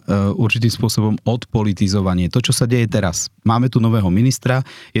a určitým spôsobom odpolitizovanie. To, čo sa deje teraz. Máme tu nového ministra,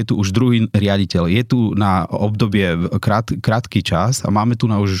 je tu už druhý riaditeľ, je tu na obdobie krátky čas a máme tu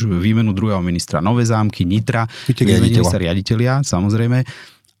na už výmenu druhého ministra. Nové zámky, Nitra, vymenili sa riaditelia, samozrejme.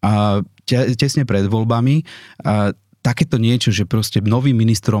 A tesne pred voľbami takéto niečo, že proste novým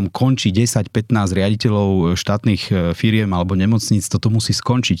ministrom končí 10-15 riaditeľov štátnych firiem alebo nemocníc, toto musí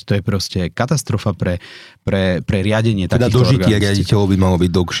skončiť. To je proste katastrofa pre riadenie takýchto organizácií. Teda dožitie riaditeľov by malo byť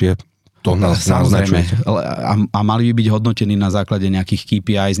dlhšie. To nás naznačuje. A mali by byť hodnotení na základe nejakých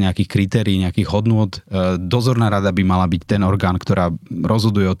KPIs, nejakých kritérií, nejakých hodnôt. Dozorná rada by mala byť ten orgán, ktorá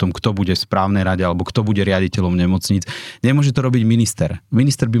rozhoduje o tom, kto bude v správnej rade alebo kto bude riaditeľom nemocníc. Nemôže to robiť minister.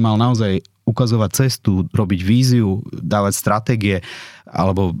 Minister by mal naozaj ukazovať cestu, robiť víziu, dávať stratégie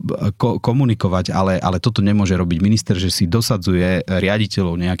alebo komunikovať, ale toto nemôže robiť minister, že si dosadzuje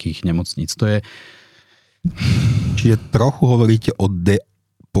riaditeľov nejakých nemocníc. To je... Čiže trochu hovoríte o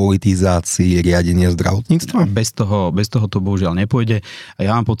politizácii riadenia zdravotníctva? Bez toho to bohužiaľ nepôjde. A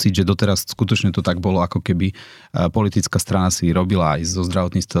ja mám pocit, že doteraz skutočne to tak bolo, ako keby politická strana si robila aj zo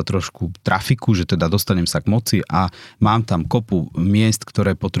zdravotníctva trošku trafiku, že teda dostanem sa k moci a mám tam kopu miest,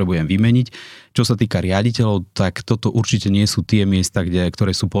 ktoré potrebujem vymeniť. Čo sa týka riaditeľov, tak toto určite nie sú tie miesta,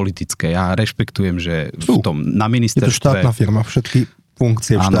 ktoré sú politické. Ja rešpektujem, že v tom na ministerstve... Je to štátna firma, všetky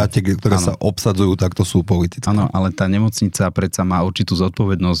funkcie v štáte, ktoré sa obsadzujú, tak to sú politické. Áno, ale tá nemocnica predsa má určitú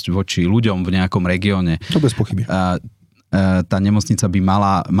zodpovednosť voči ľuďom v nejakom regióne. To bez pochyby. Tá nemocnica by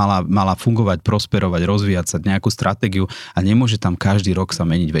mala fungovať, prosperovať, rozvíjať sa, nejakú stratégiu a nemôže tam každý rok sa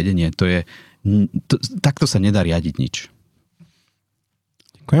meniť vedenie. Takto sa nedá riadiť nič.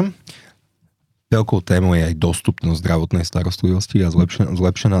 Ďakujem. Veľkou témou je aj dostupnosť zdravotnej starostlivosti a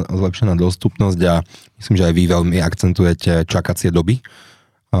zlepšená dostupnosť a myslím, že aj vy veľmi akcentujete čakacie doby.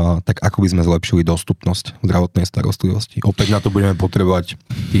 Tak ako by sme zlepšili dostupnosť zdravotnej starostlivosti? Opäť na to budeme potrebovať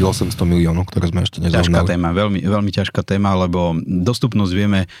tých 800 miliónov, ktoré sme ešte nezaznali. Ťažká téma, veľmi, veľmi ťažká téma, lebo dostupnosť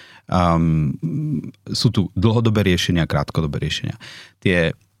vieme, sú tu dlhodobé riešenia, krátkodobé riešenia.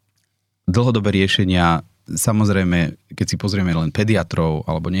 Tie dlhodobé riešenia, samozrejme, keď si pozrieme len pediatrov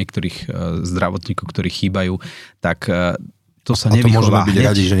alebo niektorých zdravotníkov, ktorí chýbajú, tak to to sa nevychová. A to môžeme byť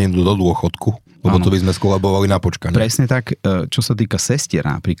radi, že nejdú do dôchodku, lebo to by sme skolabovali na počkanie. Presne tak, čo sa týka sestier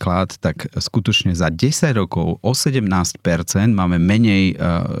napríklad, tak skutočne za 10 rokov o 17% máme menej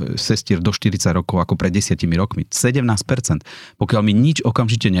sestier do 40 rokov ako pred 10 rokmi. 17%. Pokiaľ my nič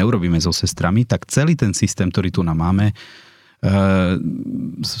okamžite neurobíme so sestrami, tak celý ten systém, ktorý tu máme,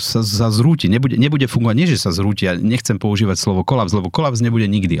 sa zrúti, nebude fungovať, nie že sa zrúti, ja nechcem používať slovo kolaps, lebo kolaps nebude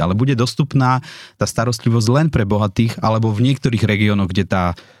nikdy, ale bude dostupná tá starostlivosť len pre bohatých, alebo v niektorých regiónoch, kde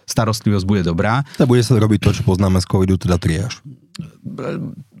tá starostlivosť bude dobrá. A bude sa robiť to, čo poznáme z covidu, teda triáž.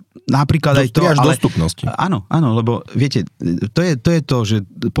 Napríklad aj to, ale dostupnosti. Áno, lebo viete, to je to, že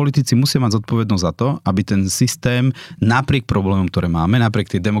politici musia mať zodpovednosť za to, aby ten systém napriek problémom, ktoré máme,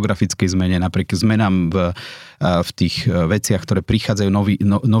 napriek tej demografickej zmene, napriek zmenám v tých veciach, ktoré prichádzajú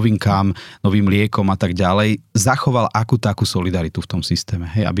novinkám, novým liekom a tak ďalej, zachoval akú takú solidaritu v tom systéme.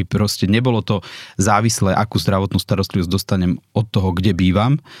 Hej, aby proste nebolo to závislé, akú zdravotnú starostlivosť dostanem od toho, kde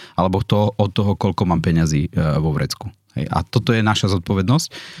bývam, alebo od toho, koľko mám peňazí vo vrecku. Hej, a toto je naša zodpovednosť.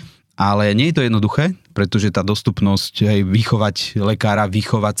 Ale nie je to jednoduché, pretože tá dostupnosť, vychovať lekára,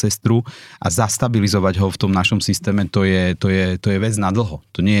 vychovať sestru a zastabilizovať ho v tom našom systéme, to je vec na dlho.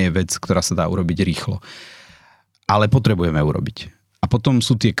 To nie je vec, ktorá sa dá urobiť rýchlo. Ale potrebujeme urobiť. A potom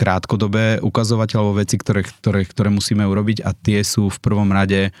sú tie krátkodobé ukazovateľe alebo veci, ktoré musíme urobiť, a tie sú v prvom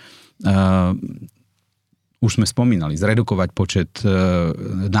rade, už sme spomínali, zredukovať počet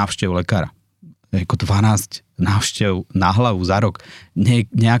návštev lekára. Ako 12 návštev na hlavu za rok,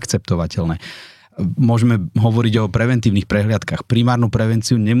 neakceptovateľné. Môžeme hovoriť o preventívnych prehliadkach. Primárnu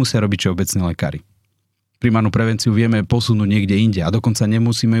prevenciu nemusia robiť všeobecní lekári. Primárnu prevenciu vieme posunúť niekde inde a dokonca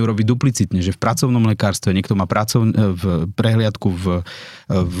nemusíme ju robiť duplicitne, že v pracovnom lekárstve niekto má prehliadku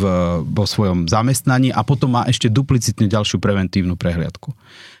vo svojom zamestnaní a potom má ešte duplicitne ďalšiu preventívnu prehliadku.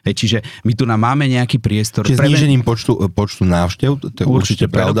 Čiže my tu máme nejaký priestor. Čiže znížením počtu návštev, to je určite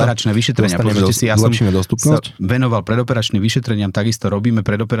pravda. Predoperačné vyšetrenia. Ja som sa venoval predoperačným vyšetreniam, takisto robíme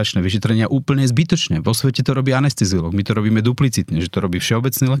predoperačné vyšetrenia úplne zbytočne. Vo svete to robí anesteziológ, my to robíme duplicitne, že to robí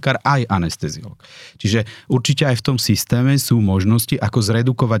všeobecný lekár aj anesteziológ. Čiže určite aj v tom systéme sú možnosti, ako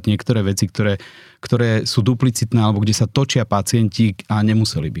zredukovať niektoré veci, ktoré sú duplicitné alebo kde sa točia pacienti a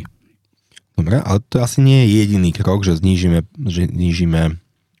nemuseli by. Dobre, ale to asi nie je jediný krok, že znížime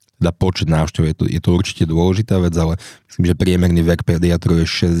teda počet návštev. Je to určite dôležitá vec, ale myslím, že priemerný vek pediatru je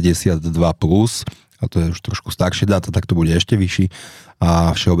 62+, a to je už trošku staršie dáta, tak to bude ešte vyšší.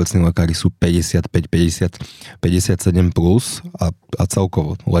 A všeobecní lekári sú 55, 50, 57+, a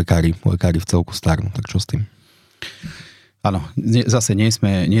celkovo lekári v celku starnú. Tak čo s tým? Áno, zase nie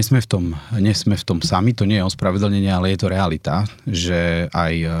sme v tom sami, to nie je ospravedlnenie, ale je to realita, že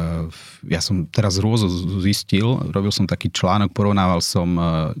aj ja som teraz rôzno zistil, robil som taký článok, porovnával som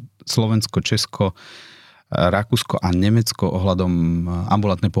Slovensko, Česko, Rakúsko a Nemecko ohľadom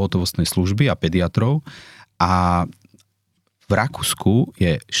ambulantnej pohotovostnej služby a pediatrov, a v Rakúsku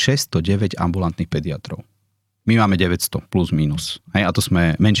je 609 ambulantných pediatrov. My máme 900 plus minus, a to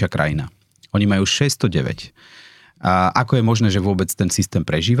sme menšia krajina. Oni majú 609. A ako je možné, že vôbec ten systém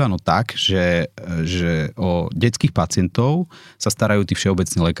prežíva? No tak, že o detských pacientov sa starajú tí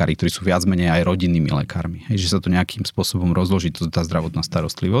všeobecní lekári, ktorí sú viac menej aj rodinnými lekármi. Že sa to nejakým spôsobom rozloží, tá zdravotná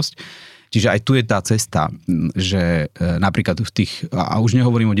starostlivosť. Čiže aj tu je tá cesta, že napríklad v tých, a už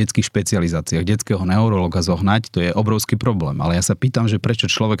nehovorím o detských špecializáciách, detského neurologa zohnať, to je obrovský problém. Ale ja sa pýtam, že prečo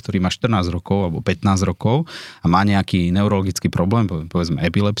človek, ktorý má 14 rokov alebo 15 rokov a má nejaký neurologický problém, povedzme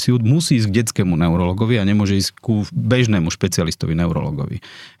epilepsiu, musí ísť k detskému neurologovi a nemôže ísť ku bežnému špecialistovi neurologovi.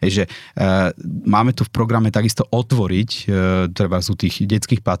 Máme tu v programe takisto otvoriť treba sú tých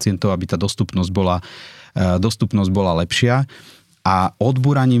detských pacientov, aby tá dostupnosť bola lepšia. A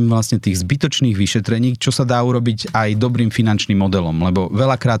odbúraním vlastne tých zbytočných vyšetrení, čo sa dá urobiť aj dobrým finančným modelom, lebo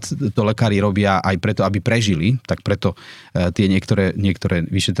veľakrát to lekári robia aj preto, aby prežili, tak preto tie niektoré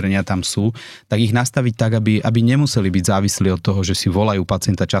vyšetrenia tam sú, tak ich nastaviť tak, aby nemuseli byť závislí od toho, že si volajú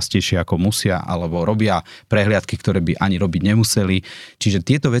pacienta častejšie ako musia, alebo robia prehliadky, ktoré by ani robiť nemuseli. Čiže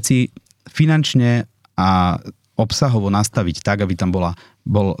tieto veci finančne a obsahovo nastaviť tak, aby tam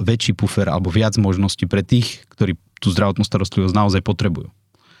bol väčší pufer alebo viac možností pre tých, ktorí tú zdravotnú starostlivosť naozaj potrebujú.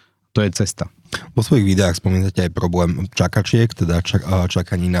 To je cesta. Vo svojich videách spomínate aj problém čakačiek, teda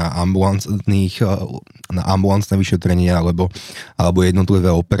čakaní na ambulancné vyšetrenia alebo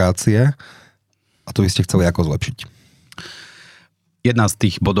jednotlivé operácie. A to by ste chceli ako zlepšiť? Jedna z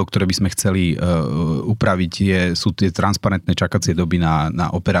tých bodov, ktoré by sme chceli upraviť, sú tie transparentné čakacie doby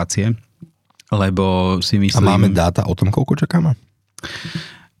na operácie, lebo si myslím... A máme dáta o tom, koľko čakáme?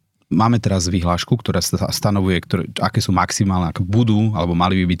 máme teraz vyhlášku, ktorá stanovuje, aké sú maximálne, aké budú, alebo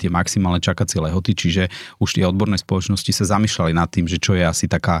mali by byť tie maximálne čakacie lehoty, čiže už tie odborné spoločnosti sa zamýšľali nad tým, že čo je asi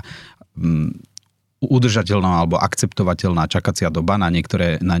taká udržateľná alebo akceptovateľná čakacia doba na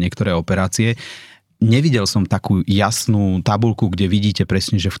niektoré operácie. Nevidel som takú jasnú tabuľku, kde vidíte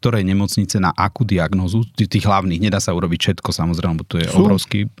presne, že v ktorej nemocnice na akú diagnózu, tých hlavných, nedá sa urobiť všetko, samozrejme, bo to je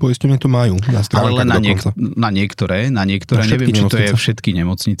obrovský... Poistenie to majú. Ale len na niektoré, neviem, či to je v všetkých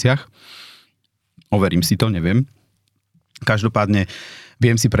nemocniciach. Overím si to, neviem. Každopádne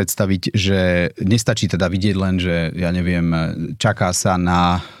viem si predstaviť, že nestačí teda vidieť len, že ja neviem, čaká sa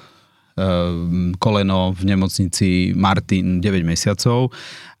na koleno v nemocnici Martin 9 mesiacov,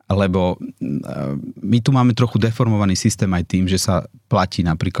 lebo my tu máme trochu deformovaný systém aj tým, že sa platí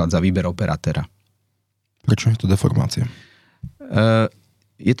napríklad za výber operatéra. Prečo je to deformácia?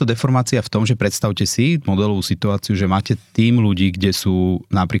 Je to deformácia v tom, že predstavte si modelovú situáciu, že máte tým ľudí, kde sú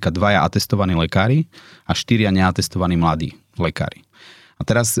napríklad 2 atestovaní lekári a 4 neatestovaní mladí lekári. A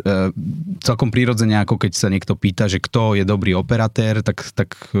teraz celkom prirodzene, ako keď sa niekto pýta, že kto je dobrý operatér,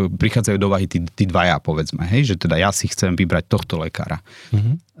 tak prichádzajú do váhy tí 2, povedzme, hej, že teda ja si chcem vybrať tohto lekára.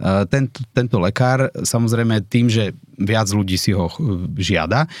 Mm-hmm. Tento lekár, samozrejme tým, že viac ľudí si ho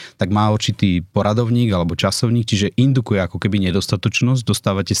žiada, tak má určitý poradovník alebo časovník, čiže indukuje ako keby nedostatočnosť,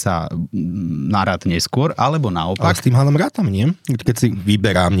 dostávate sa na rád neskôr, alebo naopak. Ale s tým hádam rátam, nie? Keď si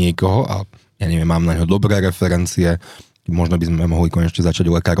vyberám niekoho a ja neviem, mám na ňo dobré referencie, možno by sme mohli konečne začať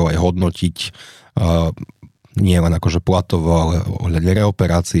lekárov aj hodnotiť, nie len akože platovo, ale ohľadne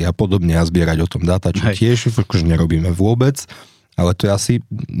reoperácií a podobne a zbierať o tom dáta, čo tiež akože nerobíme vôbec. Ale to je asi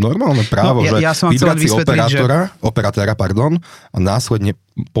normálne právo, že vybrať si operatéra, a následne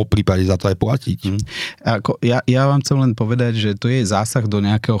po prípade za to aj platiť. Ja vám chcem len povedať, že to je zásah do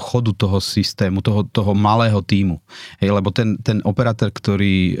nejakého chodu toho systému, toho malého tímu. Lebo ten operatér,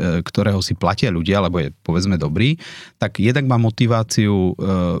 ktorého si platia ľudia, alebo je povedzme dobrý, tak jednak má motiváciu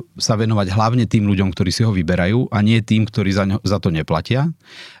sa venovať hlavne tým ľuďom, ktorí si ho vyberajú a nie tým, ktorí za to neplatia.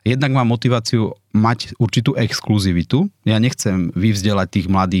 Jednak má motiváciu mať určitú exkluzivitu. Ja nechcem vyvzdelať tých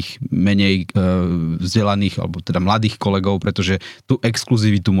mladých, menej vzdelaných, alebo teda mladých kolegov, pretože tú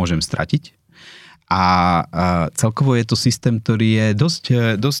exkluzivitu môžem stratiť. A celkovo je to systém, ktorý je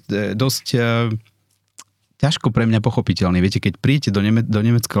dosť ťažko pre mňa pochopiteľný. Viete, keď príjete do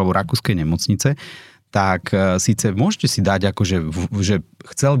nemeckej alebo rakúskej nemocnice, tak síce môžete si dať akože, že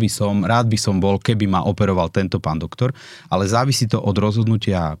rád by som bol, keby ma operoval tento pán doktor, ale závisí to od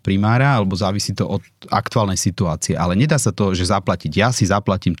rozhodnutia primára, alebo závisí to od aktuálnej situácie. Ale nedá sa to, že zaplatiť. Ja si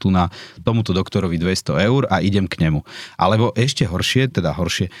zaplatím tu na tomuto doktorovi 200 eur a idem k nemu. Alebo ešte horšie,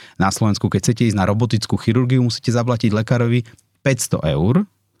 na Slovensku, keď chcete ísť na robotickú chirurgiu, musíte zaplatiť lekárovi 500 eur.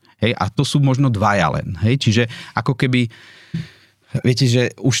 Hej, a to sú možno 2 len. Hej, čiže ako keby... Viete,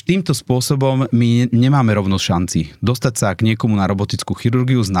 že už týmto spôsobom my nemáme rovnosť šanci. Dostať sa k niekomu na robotickú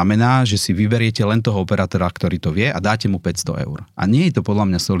chirurgiu znamená, že si vyberiete len toho operátora, ktorý to vie a dáte mu 500 eur. A nie je to podľa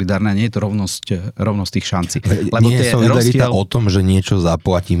mňa solidárne, nie je to rovnosť tých šancí. Lebo nie je solidarita o tom, že niečo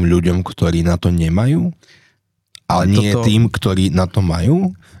zaplatím ľuďom, ktorí na to nemajú? Ale nie tým, ktorí na to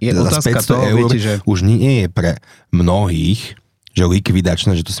majú? Je otázka 500 eur viete, že... už nie je pre mnohých, že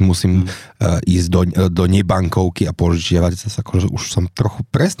likvidačné, že to si musím ísť do nebankovky a požičiavať sa, akože už som trochu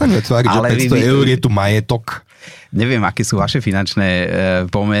prestaňujem tváriť, že 500 eur je tu majetok. Neviem, aké sú vaše finančné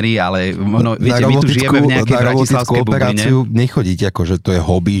pomery, ale viete, my tu žijeme v nejakej bratislavskej bubline. Nechodíte, akože to je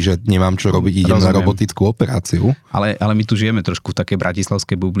hobby, že nemám čo robiť, idem na robotickú operáciu. Ale my tu žijeme trošku v takej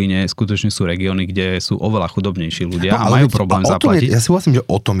bratislavskej bubline, skutočne sú regióny, kde sú oveľa chudobnejší ľudia a majú problém zaplatiť. Ja si vlastním, že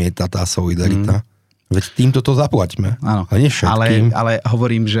o tom je tá solidarita. Veď týmto to zaplaťme. Áno, ale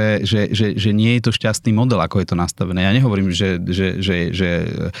hovorím, že nie je to šťastný model, ako je to nastavené. Ja nehovorím, že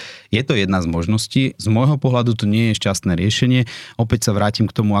je to jedna z možností. Z môjho pohľadu to nie je šťastné riešenie. Opäť sa vrátim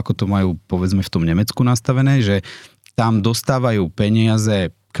k tomu, ako to majú povedzme v tom Nemecku nastavené, že tam dostávajú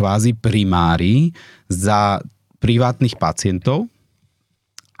peniaze kvázi primári za privátnych pacientov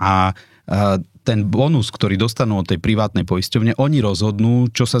a ten bonus, ktorý dostanú od tej privátnej poisťovne, oni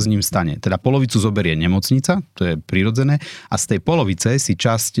rozhodnú, čo sa s ním stane. Teda polovicu zoberie nemocnica, to je prirodzené, a z tej polovice si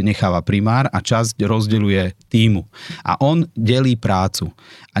časť necháva primár a časť rozdeľuje tímu. A on delí prácu.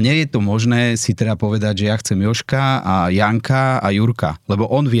 A nie je to možné si teda povedať, že ja chcem Jožka a Janka a Jurka, lebo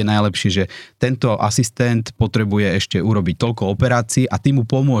on vie najlepšie, že tento asistent potrebuje ešte urobiť toľko operácií a ty mu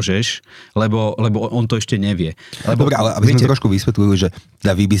pomôžeš, lebo on to ešte nevie. Dobre, ale aby sme trošku vysvetlili, že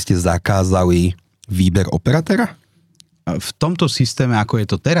vy by ste zakázali výber operatéra? v tomto systéme, ako je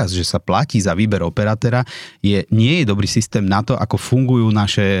to teraz, že sa platí za výber operatéra, nie je dobrý systém na to, ako fungujú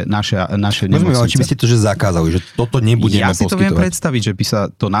naše nemocnice. Či by ste to že zakázali, že toto nebudeme poskytovať? Ja si to viem predstaviť, že by sa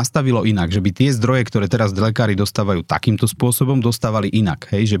to nastavilo inak, že by tie zdroje, ktoré teraz lekári dostávajú takýmto spôsobom, dostávali inak.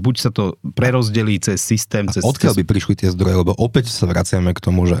 Hej? Že buď sa to prerozdelí cez systém. Odkiaľ by prišli tie zdroje? Lebo opäť sa vraciame k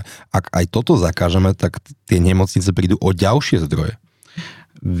tomu, že ak aj toto zakážeme, tak tie nemocnice prídu o ďalšie zdroje.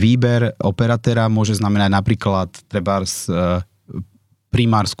 Výber operatéra môže znamenať napríklad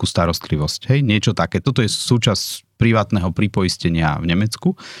primárskú starostlivosť. Hej? Niečo také. Toto je súčasť privátneho pripoistenia v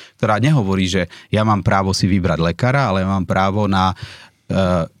Nemecku, ktorá nehovorí, že ja mám právo si vybrať lekára, ale mám právo na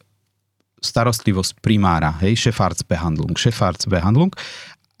starostlivosť primára. Hej? Chefarztbehandlung.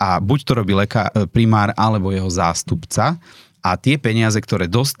 A buď to robí primár alebo jeho zástupca a tie peniaze, ktoré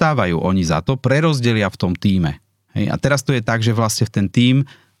dostávajú oni za to, prerozdelia v tom tíme. Hej. A teraz to je tak, že vlastne ten tím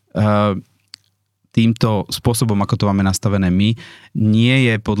týmto spôsobom, ako to máme nastavené my, nie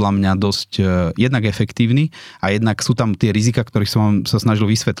je podľa mňa dosť jednak efektívny a jednak sú tam tie rizika, ktorých som vám sa snažil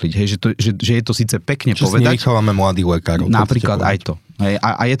vysvetliť. Hej. Že je to síce pekne že povedať. Že si nevykávame mladých lekárov. Napríklad aj to. Hej.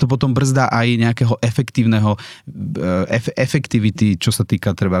 A je to potom brzda aj nejakého efektívneho efektivity, čo sa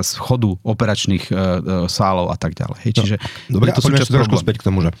týka treba chodu operačných sálov a tak ďalej. Hej. Čiže dobre, a poďme trošku späť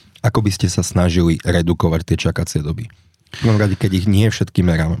k tomu, že ako by ste sa snažili redukovať tie čakacie doby? V prvom rade, keď ich nie všetky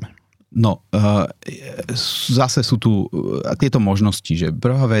meráme. No, zase sú tu tieto možnosti, že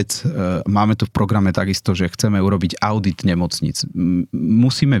prvá vec, máme tu v programe takisto, že chceme urobiť audit nemocníc.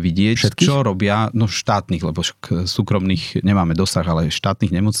 Musíme vidieť, všetkých? Čo robia, štátnych, lebo súkromných nemáme dosah, ale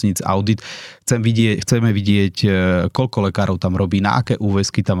štátnych nemocníc, audit. Chceme vidieť, koľko lekárov tam robí, na aké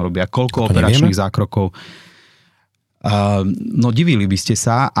úväzky tam robia, koľko operačných zákrokov. No divili by ste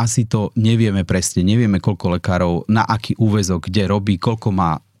sa, asi to nevieme presne, nevieme koľko lekárov, na aký úväzok, kde robí, koľko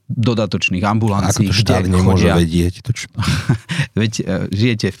má dodatočných ambulancií. Ako to štát nemôže vedieť. Veď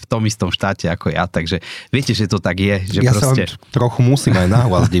žijete v tom istom štáte ako ja, takže viete, že to tak je. Že ja proste... sa trochu musím aj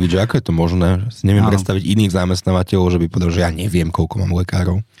nahlas diviť, že ako je to možné. Si neviem predstaviť iných zamestnávateľov, že by povedal, že ja neviem, koľko mám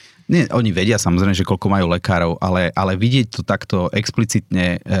lekárov. Nie, oni vedia samozrejme, že koľko majú lekárov, ale vidieť to takto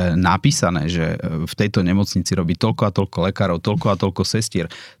explicitne napísané, že v tejto nemocnici robí toľko a toľko lekárov, toľko a toľko sestier,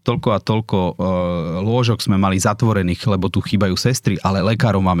 toľko a toľko lôžok sme mali zatvorených, lebo tu chýbajú sestry, ale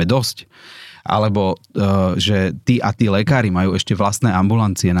lekárov máme dosť. Alebo že tí a tí lekári majú ešte vlastné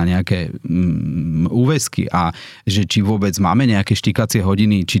ambulancie na nejaké úväzky a že či vôbec máme nejaké štikacie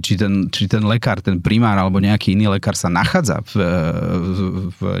hodiny, či ten lekár, ten primár alebo nejaký iný lekár sa nachádza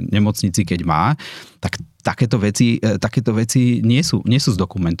v nemocnici, keď má, tak takéto veci nie sú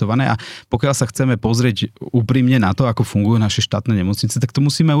zdokumentované a pokiaľ sa chceme pozrieť úprimne na to, ako fungujú naše štátne nemocnice, tak to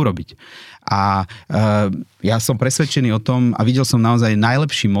musíme urobiť. A ja som presvedčený o tom a videl som naozaj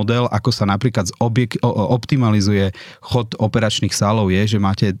najlepší model, ako sa napríklad optimalizuje chod operačných sálov je, že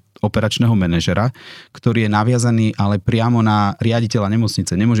máte operačného manažera, ktorý je naviazaný ale priamo na riaditeľa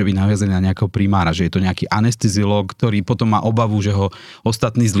nemocnice. Nemôže byť naviazaný na nejakého primára, že je to nejaký anesteziológ, ktorý potom má obavu, že ho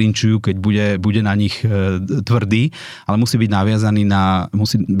ostatní zlinčujú, keď bude na nich tvrdý, ale musí byť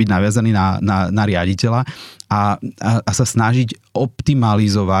naviazaný na riaditeľa a sa snažiť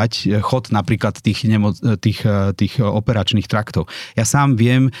optimalizovať chod napríklad tých operačných traktov. Ja sám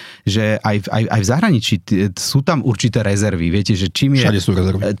viem, že aj v zahraničí sú tam určité rezervy. Viete, že čím je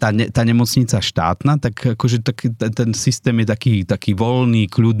tá nemocnica štátna, tak akože ten systém je taký voľný,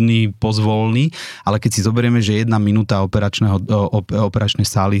 kľudný, pozvolný, ale keď si zoberieme, že 1 minúta operačnej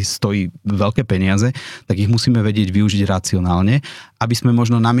sály stojí veľké peniaze, tak ich musíme vedieť využiť racionálne, aby sme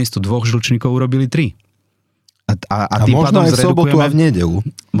možno namiesto 2 žlčníkov urobili 3. A tým možno aj v sobotu a v nedeľu.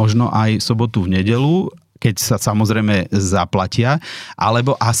 Možno aj sobotu v nedeľu, keď sa samozrejme zaplatia,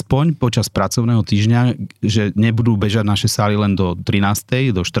 alebo aspoň počas pracovného týždňa, že nebudú bežať naše sály len do 13.,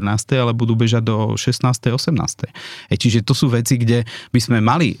 do 14., ale budú bežať do 16., 18. Čiže to sú veci, kde by sme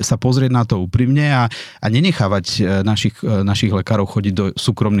mali sa pozrieť na to úprimne a nenechávať našich lekárov chodiť do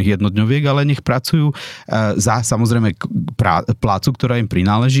súkromných jednodňoviek, ale nech pracujú za samozrejme plácu, ktorá im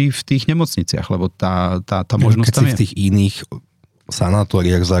prináleží v tých nemocniciach, lebo tá možnosť tam je. Keď si v tých iných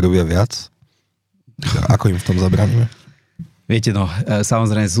sanatóriách zarobia viac, ako im v tom zabránime? Viete,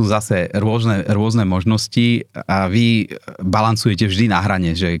 samozrejme sú zase rôzne možnosti a vy balancujete vždy na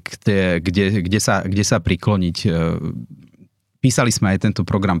hrane, že kde sa prikloniť. Písali sme aj tento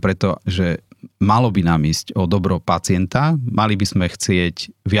program preto, že malo by nám ísť o dobro pacienta, mali by sme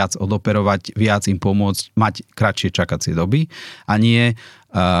chcieť viac odoperovať, viac im pomôcť, mať kratšie čakacie doby a nie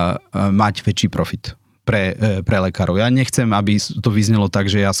mať väčší profit. Pre lekárov. Ja nechcem, aby to vyznelo tak,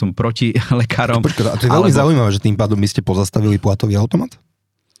 že ja som proti lekárom. To je veľmi zaujímavé, že tým pádom by ste pozastavili platový automat?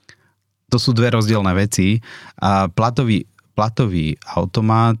 to sú dve rozdielne veci. A platový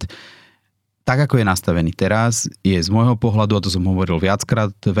automát, tak ako je nastavený teraz, je z môjho pohľadu, a to som hovoril viackrát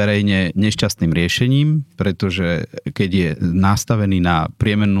verejne, nešťastným riešením, pretože keď je nastavený na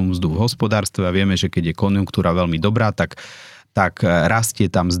priemernú mzdu v hospodárstve a vieme, že keď je konjunktúra veľmi dobrá, tak rastie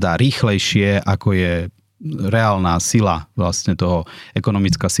tam mzda rýchlejšie, ako je reálna sila, vlastne toho,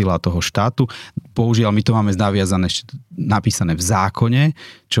 ekonomická sila toho štátu. Bohužiaľ, my to máme napísané v zákone,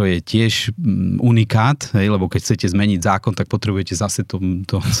 čo je tiež unikát, lebo keď chcete zmeniť zákon, tak potrebujete zase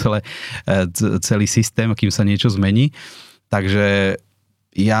celý systém, kým sa niečo zmení. Takže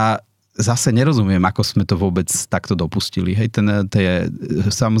ja zase nerozumiem, ako sme to vôbec takto dopustili.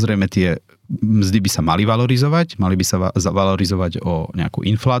 Samozrejme, tie mzdy by sa mali by sa valorizovať o nejakú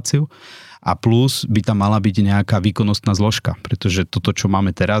infláciu, a plus by tam mala byť nejaká výkonnostná zložka, pretože toto, čo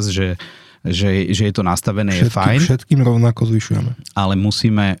máme teraz, že je to nastavené, je fajn. Všetkým rovnako zvyšujeme. Ale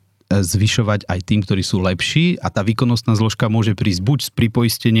musíme zvyšovať aj tým, ktorí sú lepší, a tá výkonnostná zložka môže prísť buď z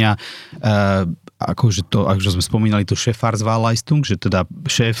pripoistenia, ako sme spomínali, to Chefarzwahlleistung, že teda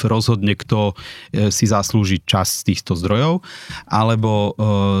šéf rozhodne, kto si zaslúži čas z týchto zdrojov, alebo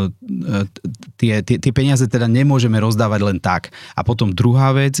tie peniaze teda nemôžeme rozdávať len tak. A potom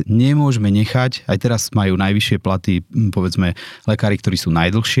druhá vec, nemôžeme nechať, aj teraz majú najvyššie platy, povedzme, lekári, ktorí sú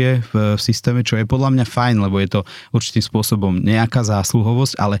najdlhšie v systéme, čo je podľa mňa fajn, lebo je to určitým spôsobom nejaká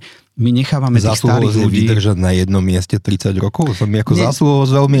zásluhovosť, ale my nechávame tých starých ľudí vydržať na jednom mieste 30 rokov. To mi ako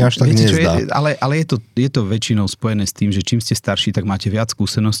zásluhovosť veľmi až tak nezdá. Ale je to väčšinou spojené s tým, že čím ste starší, tak máte viac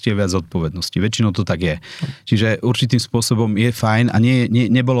skúseností a viac zodpovedností. Väčšinou to tak je. Čiže určitým spôsobom je fajn a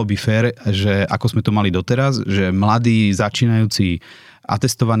nebolo by fér, že ako sme to mali doteraz, že mladý začínajúci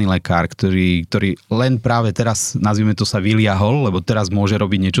atestovaný lekár, ktorý len práve teraz, nazvime to, sa vyliahol, lebo teraz môže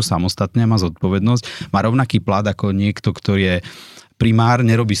robiť niečo samostatne a má zodpovednosť, má rovnaký plat ako niekto, ktorý je primár,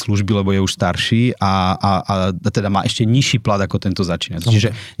 nerobí služby, lebo je už starší a teda má ešte nižší plat ako tento začínajúci.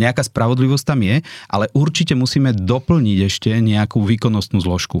 Čiže nejaká spravodlivosť tam je, ale určite musíme doplniť ešte nejakú výkonnostnú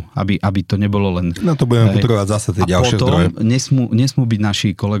zložku, aby to nebolo len... No to budeme potrebovať zase tie ďalšie zdroje. A potom nesmú byť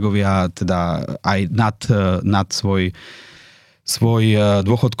naši kolegovia teda aj nad svoj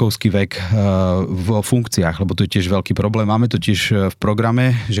dôchodkovský vek vo funkciách, lebo to je tiež veľký problém. Máme to tiež v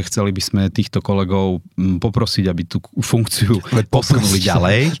programe, že chceli by sme týchto kolegov poprosiť, aby tú funkciu posunuli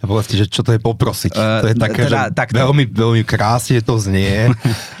ďalej. A povedzte, že čo to je poprosiť? To je také, že veľmi, veľmi krásne to znie,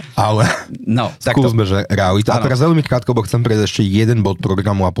 ale skúsme, že realita. A teraz veľmi krátko, bo chcem prejsť ešte jeden bod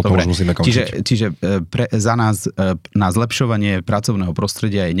programu a potom už musíme končiť. Čiže za nás na zlepšovanie pracovného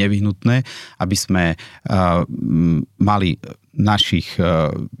prostredia je nevyhnutné, aby sme mali našich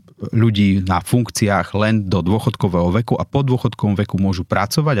ľudí na funkciách len do dôchodkového veku a po dôchodkovom veku môžu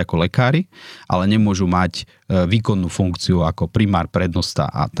pracovať ako lekári, ale nemôžu mať výkonnú funkciu ako primár, prednosta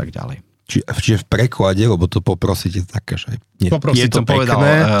a tak ďalej. Čiže v preklade, lebo to poprosiť je také, že je to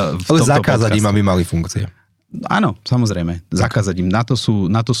pekné, ale zakázať im, aby mali funkcie. Áno, samozrejme, zakázať im. Na to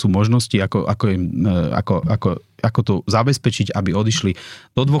sú možnosti, ako to zabezpečiť, aby odišli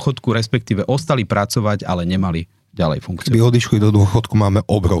do dôchodku, respektíve ostali pracovať, ale nemali ďalej funkciu. Keby odišli do dôchodku, máme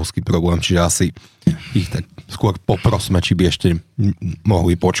obrovský problém, čiže asi ich tak skôr poprosme, či by ešte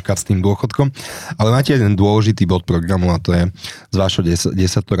mohli počkať s tým dôchodkom. Ale máte jeden dôležitý bod programu a to je z vášho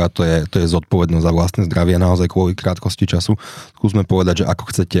desatora, to je zodpovednosť za vlastné zdravie, naozaj kvôli krátkosti času. Skúsme povedať, že ako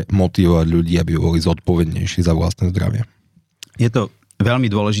chcete motivovať ľudí, aby boli zodpovednejší za vlastné zdravie. Je to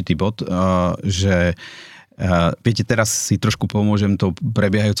veľmi dôležitý bod, že viete, teraz si trošku pomôžem tou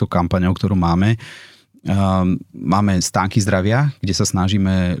prebiehajúcou kampaňou, ktorú máme. Máme stánky zdravia, kde sa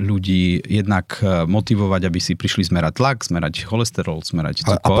snažíme ľudí jednak motivovať, aby si prišli zmerať tlak, zmerať cholesterol, zmerať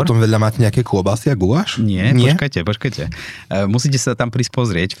cukor. A potom vedľa máte nejaké klobásy a guláš? Nie? Počkajte. Musíte sa tam prísť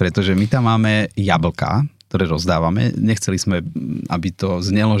pozrieť, pretože my tam máme jablká, ktoré rozdávame. Nechceli sme, aby to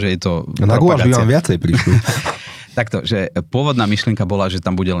znelo, že je to na guláš by vám viacej prišli. Takto, že pôvodná myšlienka bola, že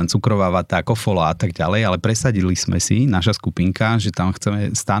tam bude len cukrová vata, kofola a tak ďalej, ale presadili sme si, naša skupinka, že tam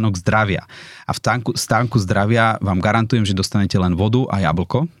chceme stánok zdravia. A v stánku zdravia vám garantujem, že dostanete len vodu a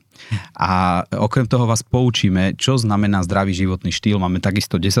jablko. A okrem toho vás poučíme, čo znamená zdravý životný štýl. Máme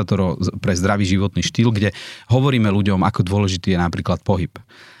takisto desatoro pre zdravý životný štýl, kde hovoríme ľuďom, ako dôležitý je napríklad pohyb.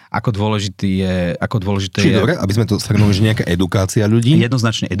 Ako dôležité je... Dobre, aby sme to shrnuli, že nejaká edukácia ľudí?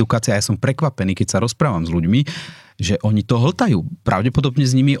 Jednoznačne edukácia. Ja som prekvapený, keď sa rozprávam s ľuďmi, že oni to hltajú. Pravdepodobne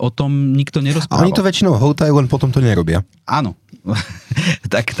s nimi o tom nikto nerozpráva. A oni to väčšinou hltajú, len potom to nerobia. Áno.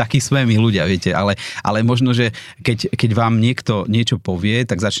 takí sme my ľudia, viete, ale možno, že keď vám niekto niečo povie,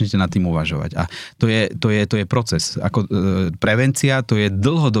 tak začnete nad tým uvažovať. A to je proces. Prevencia, to je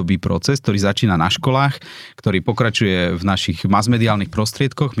dlhodobý proces, ktorý začína na školách, ktorý pokračuje v našich masmediálnych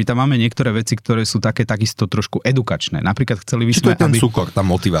prostriedkoch. My tam máme niektoré veci, ktoré sú takisto trošku edukačné. Napríklad chceli by sme, či to je ten cukor, tá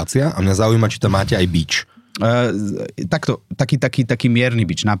motivácia? A mňa zaujíma, či tam máte aj bič. Taký mierny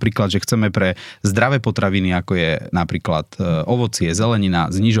bič. Napríklad, že chceme pre zdravé potraviny, ako je napríklad ovocie,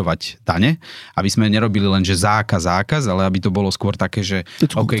 zelenina, znižovať dane, aby sme nerobili len, že zákaz, ale aby to bolo skôr také, že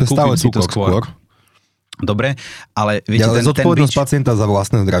kúpim si to skôr. Dobre, ale viete, ale zodpovednosť pacienta za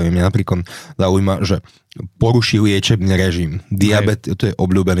vlastné zdravie. Mňa napríklad zaujíma, že poruší liečebný režim. Diabet, to je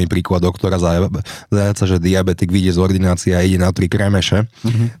obľúbený príklad doktora Zajaca, že diabetik vyjde z ordinácie a ide na 3 kremeše.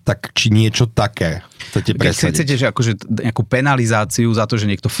 Tak či niečo také chcete presadiť? Keď chcete, že akože nejakú penalizáciu za to,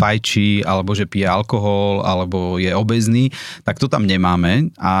 že niekto fajčí, alebo že pije alkohol, alebo je obézny, tak to tam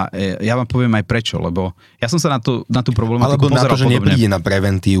nemáme. A ja vám poviem aj prečo, lebo ja som sa na tú problematiku pozeral podobne. Alebo na to, že nepríde na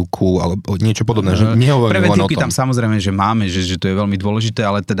preventívku, alebo niečo podobné, že preventívky tam samozrejme, že máme, že to je veľmi dôležité,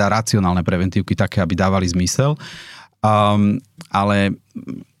 ale teda racionálne preventívky také, aby dávali zmysel. Ale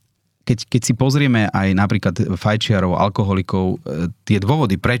keď si pozrieme aj napríklad fajčiarov, alkoholikov, tie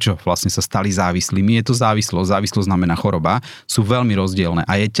dôvody, prečo vlastne sa stali závislými, je to závislosť. Závislosť znamená choroba, sú veľmi rozdielne.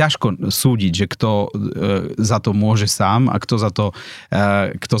 A je ťažko súdiť, že kto za to môže sám a kto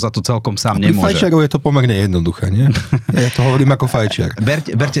za to celkom sám nemôže. Fajčiarov je to pomerne jednoduché, nie? Ja to hovorím ako fajčiar.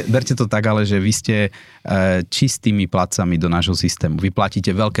 Berte to tak, ale že vy ste čistými placami do nášho systému. Vy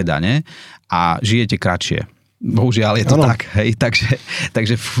platíte veľké dane a žijete kratšie. Bohužiaľ je to tak, hej,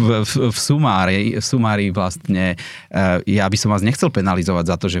 takže v sumári vlastne ja by som vás nechcel penalizovať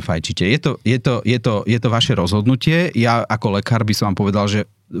za to, že fajčíte. Je to vaše rozhodnutie, ja ako lekár by som vám povedal, že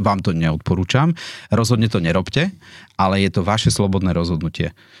vám to neodporúčam, rozhodne to nerobte, ale je to vaše slobodné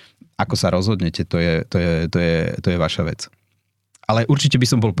rozhodnutie. Ako sa rozhodnete, to je vaša vec. Ale určite by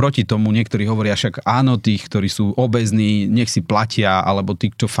som bol proti tomu, niektorí hovoria však áno, tých, ktorí sú obézní, nech si platia, alebo tí,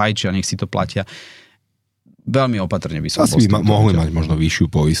 čo fajčia, nech si to platia. Veľmi opatrne by som asi by mohli mať možno vyššiu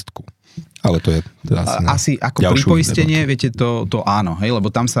poistku. Ale to je asi ako pripoistenie, viete, to áno, hej,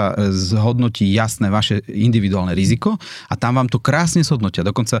 lebo tam sa zhodnotí jasné vaše individuálne riziko a tam vám to krásne zhodnotia.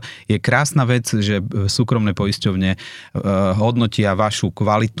 Dokonca je krásna vec, že súkromné poisťovne hodnotia vašu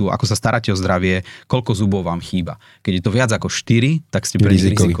kvalitu, ako sa staráte o zdravie, koľko zubov vám chýba. Keď je to viac ako 4, tak ste pre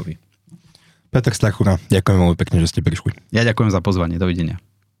nich rizikoví. Peter Stachura, ďakujem veľmi pekne, že ste prišli. Ja ďakujem za pozvanie. Dovidenia.